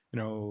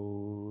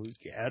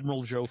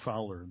Admiral Joe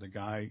Fowler, the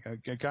guy,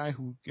 a guy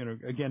who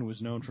again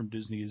was known from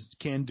Disney as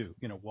can do.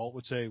 Walt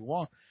would say,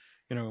 well,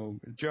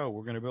 Joe,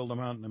 we're going to build them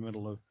out in the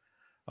middle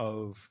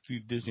of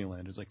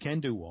Disneyland. It's like, can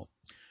do, Walt.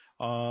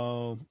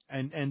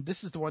 And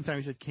this is the one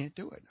time he said, can't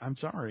do it. I'm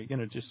sorry.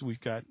 Just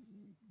we've got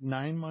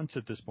 9 months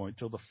at this point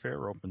till the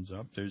fair opens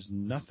up. There's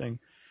nothing.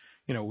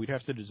 We'd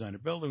have to design a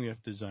building. We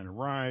have to design a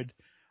ride.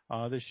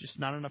 There's just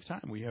not enough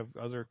time. We have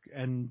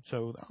and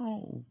so,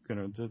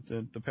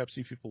 the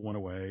Pepsi people went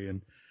away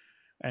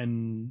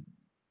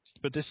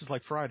but this is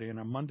like Friday, and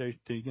on Monday,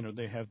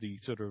 they have the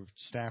sort of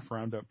staff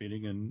roundup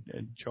meeting,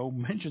 and Joe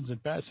mentions in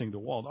passing to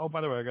Walt, oh, by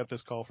the way, I got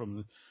this call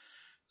from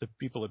the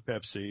people at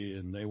Pepsi,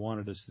 and they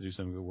wanted us to do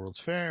something at the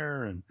World's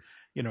Fair, and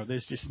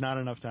there's just not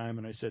enough time.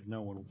 And I said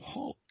no, and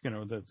Walt,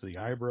 the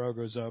eyebrow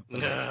goes up.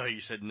 No,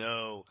 you said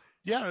no.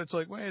 Yeah, it's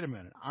like, wait a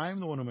minute,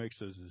 I'm the one who makes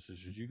those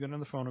decisions. You get on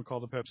the phone and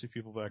call the Pepsi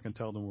people back and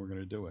tell them we're going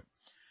to do it.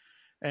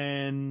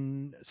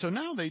 And so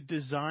now they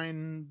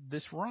design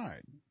this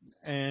ride,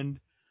 and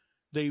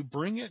they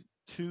bring it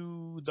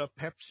to the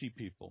Pepsi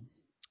people,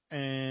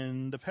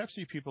 and the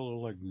Pepsi people are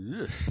like,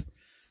 ugh.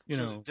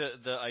 So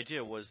the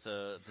idea was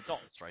the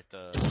adults, right?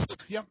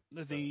 Yep,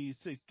 the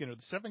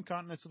 7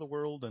 continents of the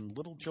world, and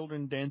little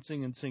children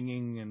dancing and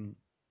singing, and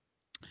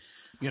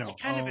I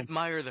kind of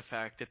admire the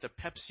fact that the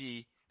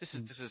Pepsi. This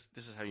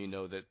is how you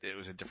know that it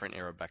was a different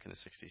era back in the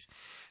 60s.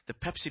 The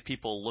Pepsi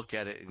people look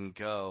at it and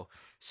go,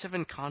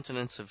 7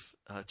 continents of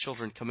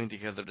children coming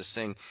together to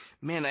sing.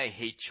 Man, I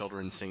hate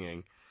children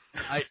singing.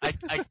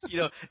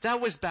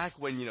 That was back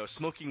when,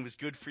 smoking was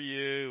good for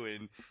you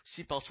and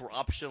seatbelts were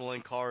optional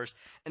in cars,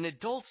 and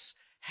adults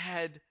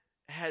had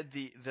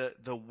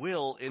the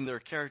will in their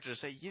character to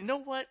say, you know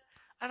what?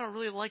 I don't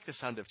really like the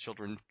sound of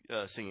children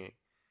singing.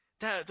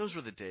 Those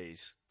were the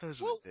days.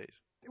 Those were the days.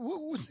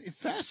 What was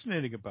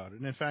fascinating about it,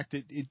 and in fact,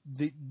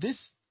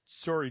 this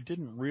story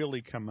didn't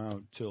really come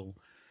out till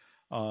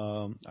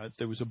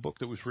there was a book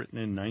that was written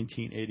in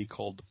 1980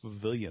 called The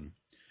Pavilion,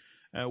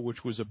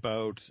 which was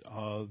about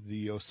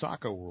the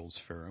Osaka World's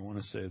Fair. I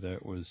want to say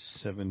that was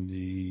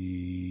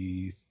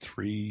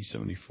 73,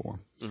 74.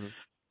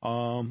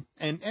 Mm-hmm.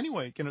 And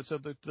anyway, so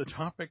the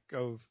topic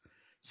of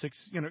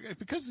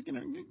because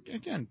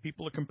again,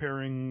 people are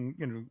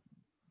comparing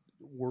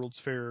World's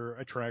Fair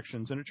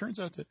attractions, and it turns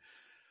out that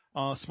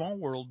Small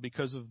World,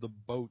 because of the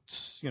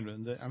boats, I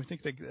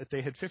think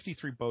they had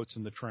 53 boats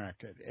in the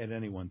track at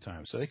any one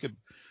time, so they could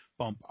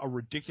bump a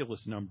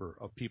ridiculous number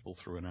of people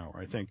through an hour.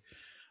 I think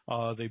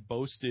they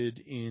boasted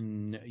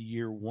in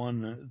year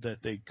one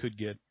that they could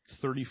get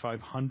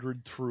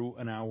 3,500 through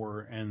an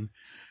hour, and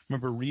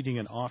remember reading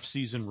an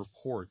off-season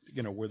report,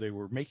 where they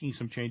were making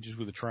some changes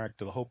with the track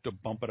to the hope to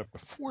bump it up to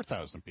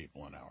 4,000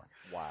 people an hour.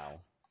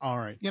 Wow. All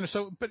right,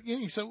 so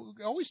it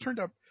always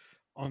turned up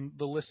on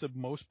the list of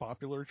most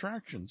popular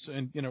attractions,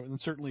 and and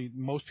certainly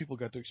most people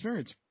got to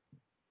experience.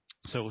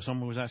 So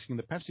someone was asking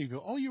the Pepsi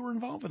people, "Oh, you were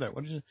involved with that?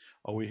 What is it?"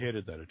 "Oh, we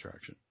hated that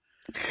attraction."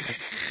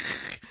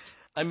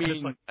 I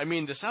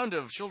mean, the sound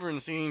of children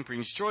singing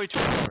brings joy to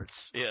our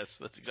hearts. Yes,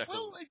 that's exactly.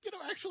 Well,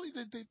 actually,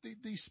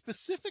 the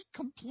specific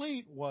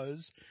complaint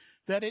was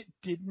that it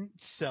didn't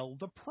sell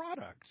the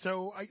product.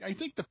 So I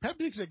think the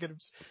Pepsi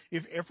executives,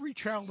 if every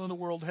child in the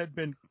world had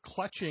been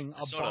clutching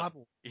a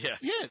bottle,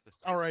 yes,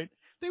 all right,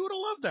 they would have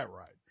loved that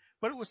ride.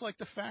 But it was like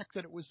the fact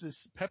that it was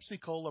this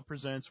Pepsi-Cola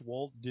presents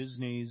Walt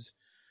Disney's,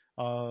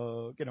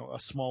 A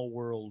Small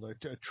World, a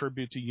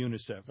tribute to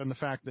UNICEF, and the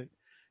fact that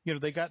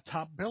they got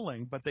top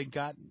billing, but they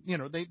got,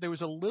 there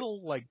was a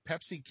little like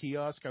Pepsi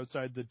kiosk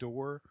outside the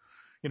door,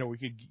 you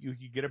could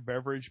get a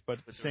beverage, but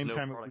at the same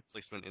time, product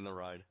placement in the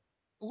ride.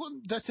 Well,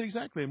 that's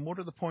exactly, and more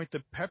to the point,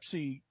 the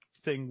Pepsi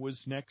thing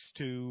was next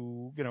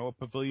to, a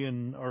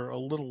pavilion or a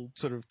little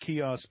sort of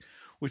kiosk,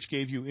 which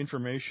gave you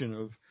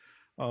information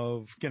of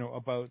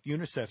about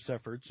UNICEF's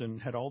efforts, and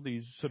had all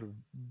these sort of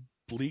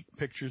bleak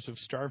pictures of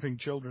starving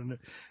children,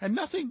 and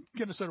nothing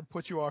sort of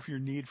put you off your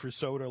need for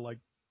soda like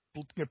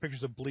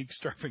pictures of bleak,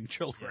 starving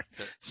children.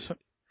 Yeah,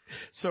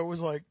 so it was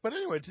like, but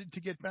anyway, to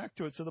get back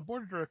to it, so the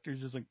board of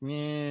directors is like,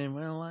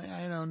 well,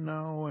 I don't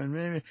know, and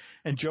maybe,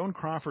 and Joan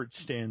Crawford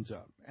stands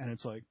up, and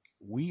it's like,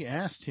 we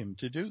asked him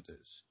to do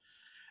this,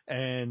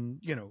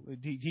 and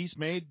he's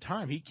made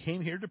time. He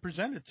came here to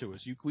present it to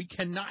us. We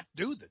cannot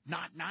do that.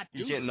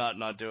 You can't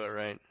not do it,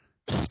 right?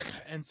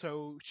 And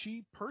so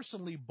she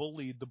personally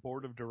bullied the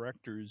board of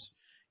directors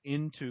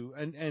into,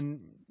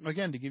 and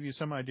again, to give you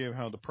some idea of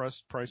how the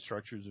price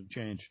structures have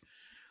changed,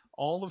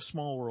 all of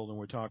Small World, and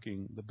we're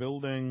talking the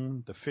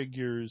building, the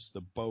figures,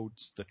 the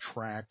boats, the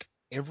track,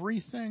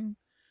 everything,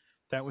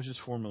 that was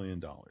just $4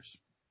 million.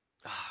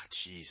 Ah,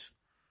 jeez.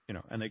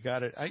 And they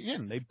got it,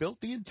 again, they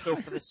built the entire...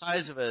 So for the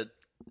size of an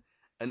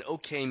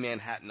okay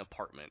Manhattan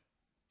apartment.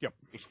 Yep.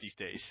 These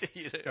days.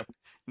 Yep.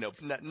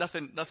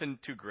 Nothing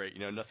too great,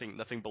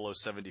 nothing below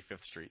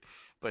 75th Street.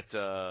 But,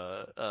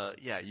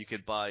 yeah, you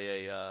could buy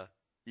an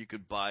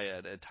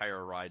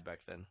entire ride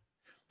back then.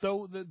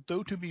 though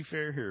to be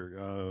fair here,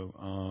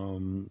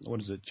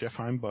 what is it? Jeff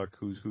Heimbuch,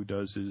 who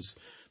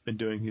been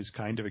doing his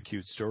Kind of a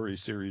Cute Story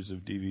series of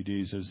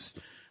DVDs, is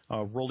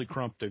Rolly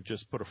Crump. They've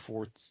just put a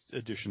fourth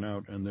edition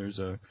out, and there's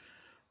a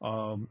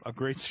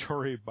great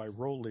story by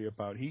Rolly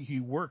about he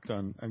worked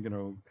on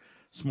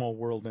Small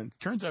World, and it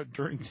turns out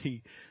during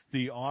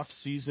the off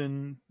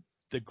season,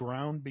 the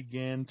ground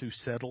began to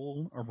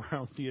settle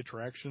around the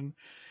attraction.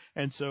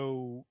 And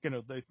so,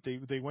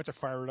 they went to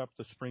fire it up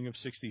the spring of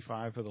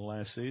 '65 for the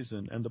last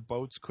season, and the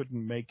boats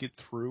couldn't make it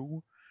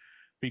through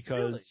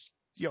Really?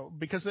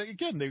 because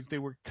they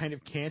were kind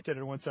of canted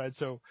on one side.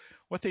 So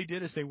what they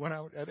did is they went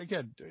out, and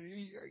again,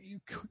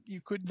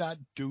 you could not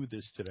do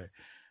this today.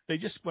 They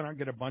just went out and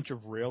get a bunch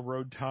of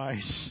railroad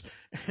ties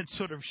and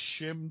sort of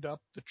shimmed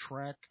up the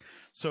track.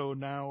 So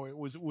now it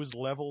was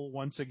level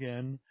once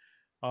again.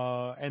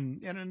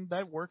 And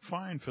that worked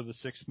fine for the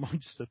 6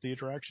 months that the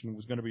attraction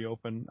was going to be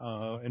open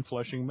in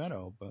Flushing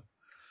Meadow. But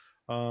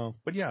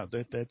yeah,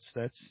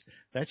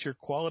 that's your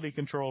quality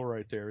control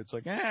right there. It's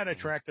like, the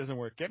track doesn't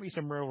work. Get me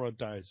some railroad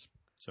ties.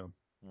 So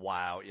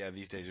Wow. Yeah,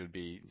 these days it would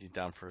be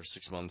down for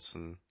 6 months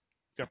and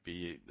yep.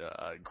 be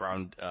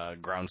ground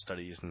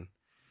studies and.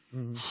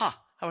 Mm-hmm. Huh.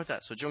 How about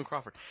that? So Joan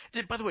Crawford.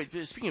 By the way,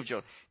 speaking of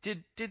Joan,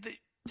 did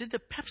the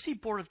Pepsi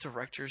board of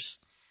directors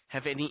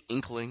have any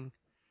inkling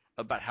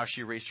about how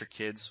she raised her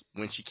kids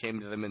when she came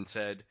to them and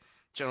said,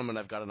 "Gentlemen,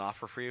 I've got an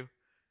offer for you"?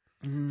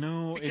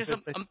 No, Because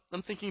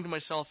I'm thinking to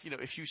myself,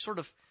 if you sort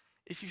of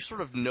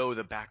know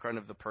the background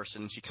of the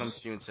person, and she comes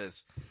to you and says,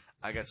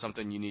 "I got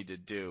something you need to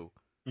do,"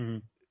 mm-hmm.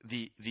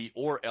 the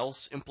or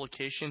else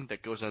implication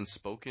that goes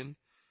unspoken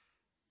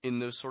in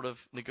those sort of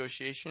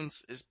negotiations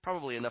is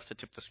probably enough to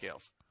tip the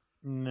scales.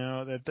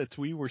 No, that's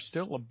we were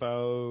still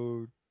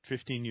about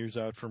 15 years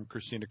out from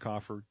Christina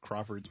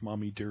Crawford's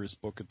Mommy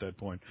Dearest book at that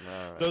point.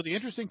 All right. Though the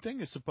interesting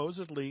thing is,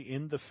 supposedly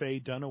in the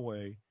Faye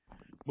Dunaway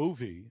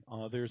movie,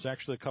 there's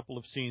actually a couple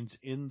of scenes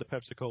in the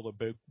Pepsi-Cola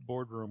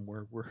boardroom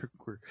where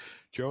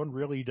Joan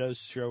really does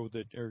show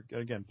that, or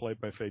again, played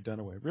by Faye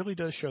Dunaway, really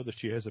does show that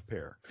she has a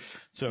pair.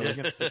 So,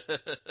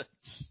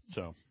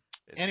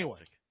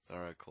 anyway. All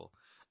right, cool.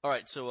 All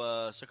right, so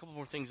a couple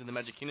more things in the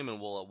Magic Kingdom, and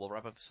we'll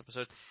wrap up this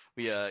episode.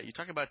 You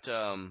talk about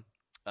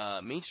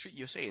Main Street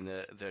USA and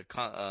the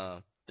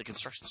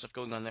construction stuff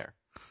going on there.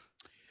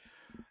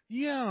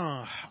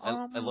 Yeah,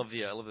 I love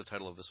the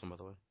title of this one, by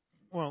the way.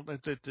 Well,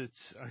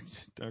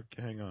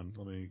 hang on.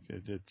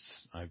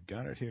 I've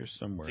got it here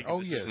somewhere. Think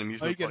of this as an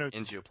amusement park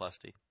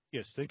angioplasty.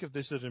 Yes, think of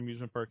this as an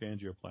amusement park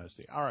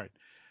angioplasty. All right.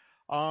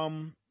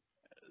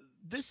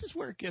 This is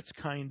where it gets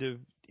kind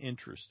of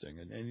interesting,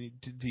 and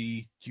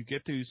you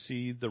get to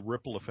see the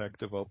ripple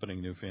effect of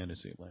opening New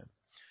Fantasyland.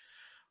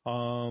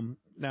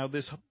 Now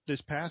this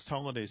past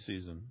holiday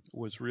season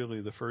was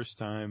really the first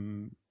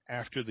time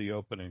after the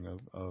opening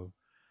of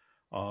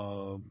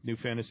New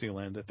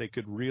Fantasyland that they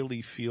could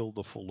really feel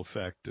the full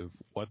effect of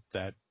what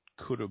that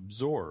could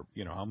absorb.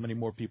 How many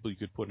more people you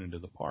could put into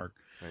the park.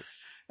 Right.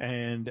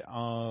 And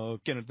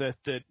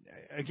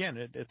again,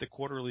 at the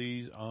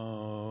quarterly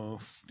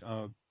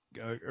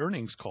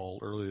earnings call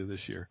earlier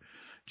this year,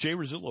 Jay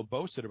Rizzullo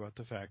boasted about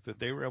the fact that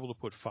they were able to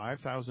put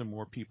 5,000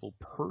 more people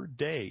per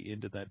day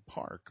into that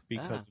park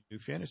because of New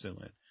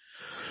Fantasyland.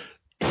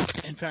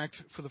 In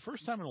fact, for the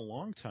first time in a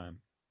long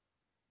time,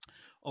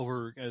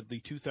 over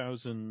the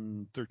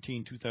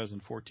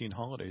 2013-2014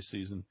 holiday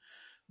season,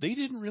 they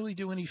didn't really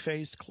do any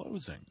phased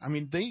closing. I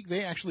mean,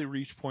 they actually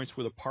reached points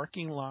where the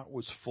parking lot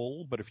was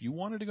full, but if you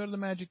wanted to go to the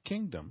Magic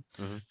Kingdom,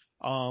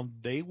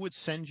 they would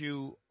send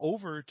you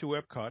over to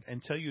Epcot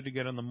and tell you to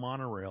get on the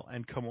monorail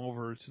and come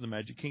over to the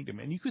Magic Kingdom,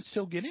 and you could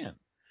still get in.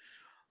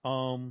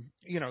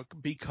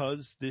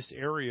 Because this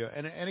area,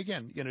 and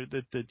again,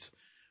 that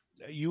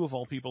you of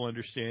all people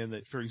understand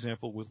that, for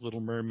example, with Little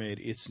Mermaid,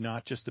 it's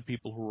not just the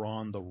people who were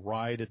on the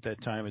ride at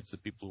that time; it's the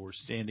people who were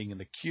standing in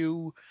the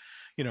queue.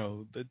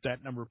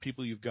 That number of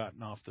people you've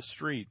gotten off the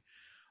street.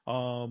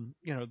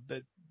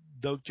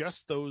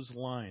 Just those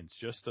lines,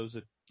 just those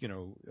that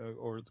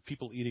or the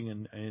people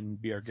eating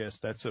and Be Our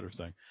Guest, that sort of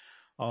thing.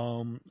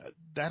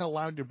 That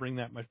allowed to bring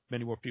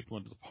many more people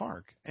into the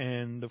park,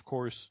 and of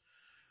course,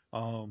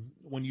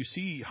 when you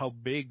see how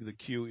big the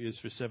queue is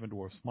for Seven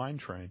Dwarfs Mine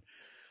Train,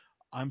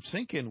 I'm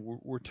thinking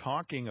we're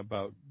talking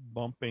about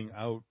bumping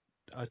out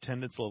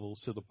attendance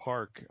levels to the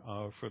park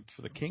for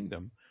the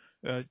Kingdom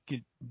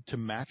to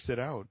max it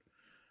out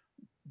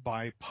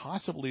by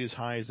possibly as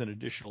high as an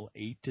additional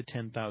 8,000 to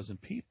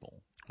 10,000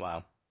 people.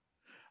 Wow.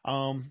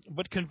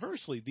 But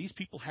conversely, these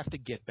people have to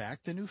get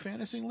back to New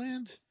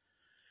Fantasyland,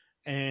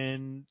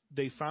 and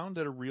they found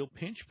that a real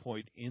pinch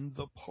point in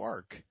the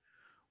park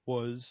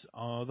was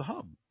the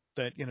hub.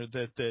 That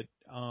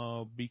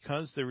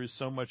because there is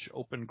so much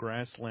open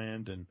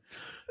grassland and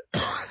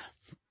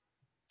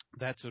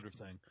that sort of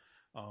thing,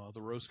 the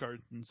rose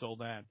gardens, all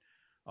that,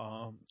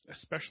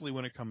 especially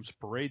when it comes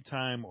parade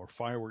time or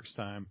fireworks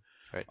time,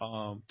 right.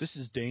 This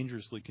is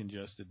dangerously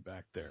congested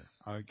back there.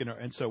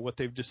 And so what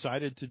they've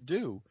decided to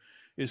do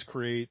is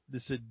create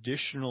this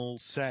additional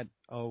set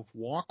of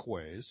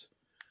walkways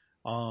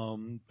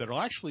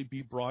that'll actually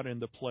be brought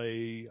into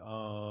play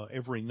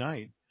every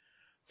night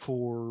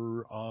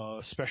for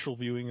special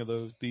viewing of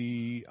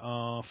the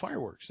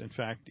fireworks. In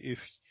fact, if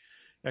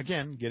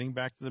again, getting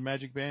back to the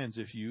magic bands,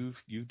 if you've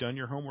done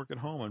your homework at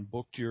home and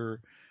booked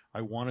your,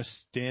 I want to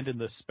stand in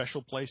the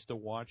special place to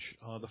watch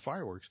the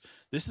fireworks.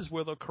 This is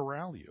where they'll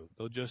corral you.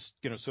 They'll just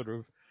sort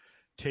of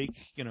take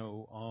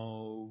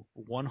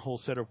one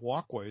whole set of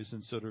walkways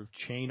and sort of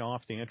chain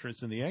off the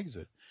entrance and the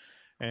exit.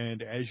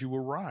 And as you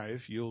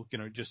arrive, you'll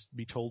just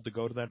be told to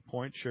go to that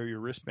point, show your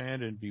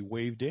wristband, and be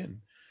waved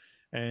in.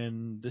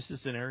 And this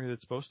is an area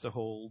that's supposed to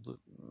hold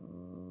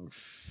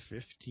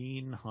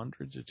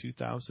 1,500 to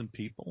 2,000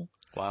 people.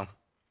 Wow.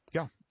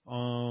 Yeah.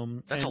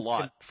 That's a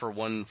lot for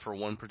one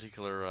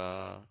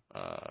particular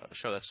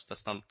show. That's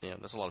not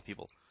that's a lot of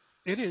people.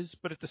 It is,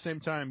 but at the same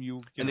time,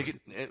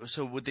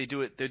 so would they do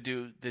it? They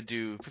do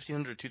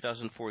 1,500 to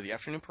 2,000 for the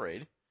afternoon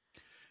parade.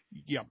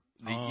 Yeah.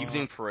 The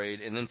evening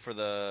parade, and then for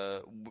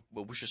the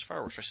Wishes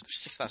fireworks, there's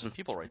 6,000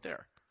 people right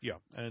there. Yeah,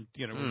 and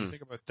when you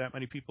think about that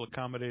many people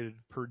accommodated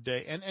per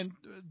day, and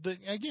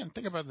again,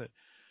 think about that.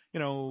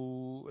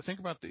 Think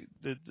about the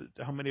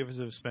how many of us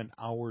have spent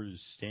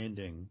hours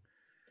standing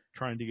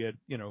trying to get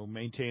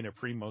maintain a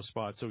primo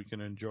spot so we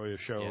can enjoy a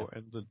show,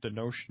 and the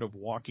notion of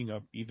walking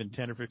up even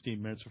 10 or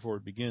 15 minutes before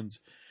it begins,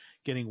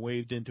 getting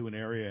waved into an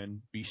area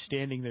and be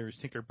standing there as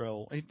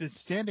Tinkerbell,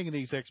 standing in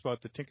the exact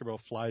spot that Tinkerbell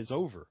flies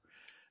over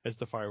as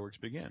the fireworks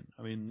begin.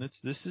 I mean,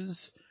 this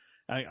is.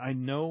 I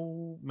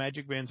know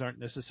magic bands aren't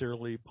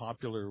necessarily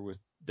popular with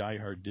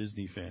diehard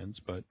Disney fans,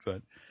 but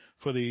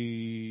for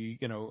the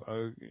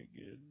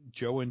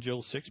Joe and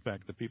Jill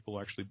Sixpack, the people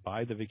who actually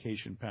buy the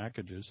vacation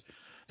packages,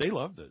 they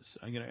love this.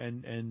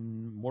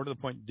 And more to the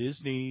point,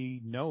 Disney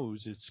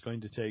knows it's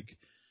going to take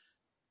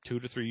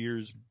 2 to 3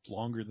 years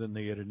longer than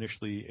they had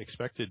initially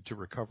expected to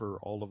recover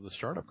all of the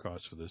startup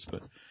costs for this,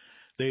 but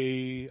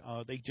they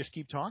just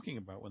keep talking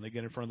about when they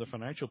get in front of the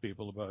financial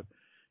people about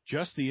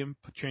just the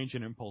change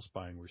in impulse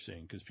buying we're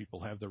seeing, because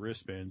people have the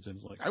wristbands and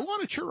it's like, I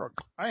want a churro.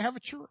 I have a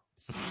churro.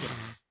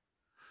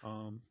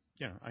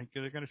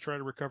 They're going to try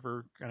to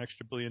recover an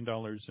extra $1 billion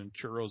in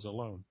churros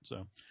alone.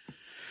 So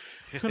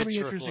it's going to be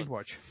interesting to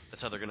watch.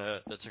 That's how they're going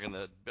to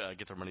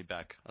get their money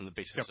back, on the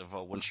basis of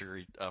one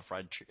sugary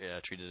fried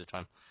treat at a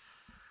time.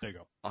 There you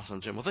go.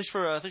 Awesome, Jim. Well, thanks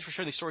for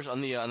sharing these stories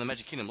on the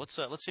Magic Kingdom. Let's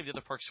save the other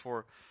parks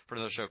for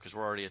another show, because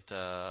we're already at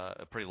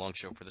a pretty long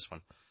show for this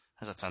one.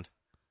 How's that sound?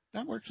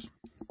 That works.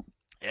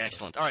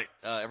 Excellent. All right,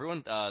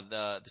 everyone.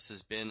 This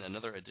has been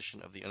another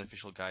edition of the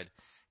Unofficial Guide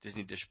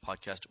Disney Dish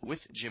podcast with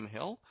Jim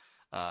Hill.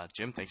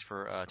 Jim, thanks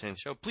for attending the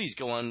show. Please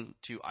go on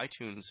to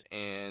iTunes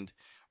and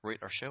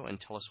rate our show and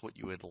tell us what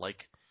you would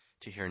like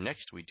to hear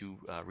next. We do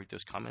read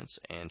those comments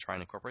and try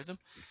and incorporate them.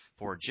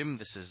 For Jim,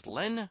 this is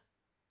Len.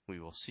 We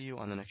will see you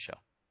on the next show.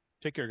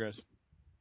 Take care, guys.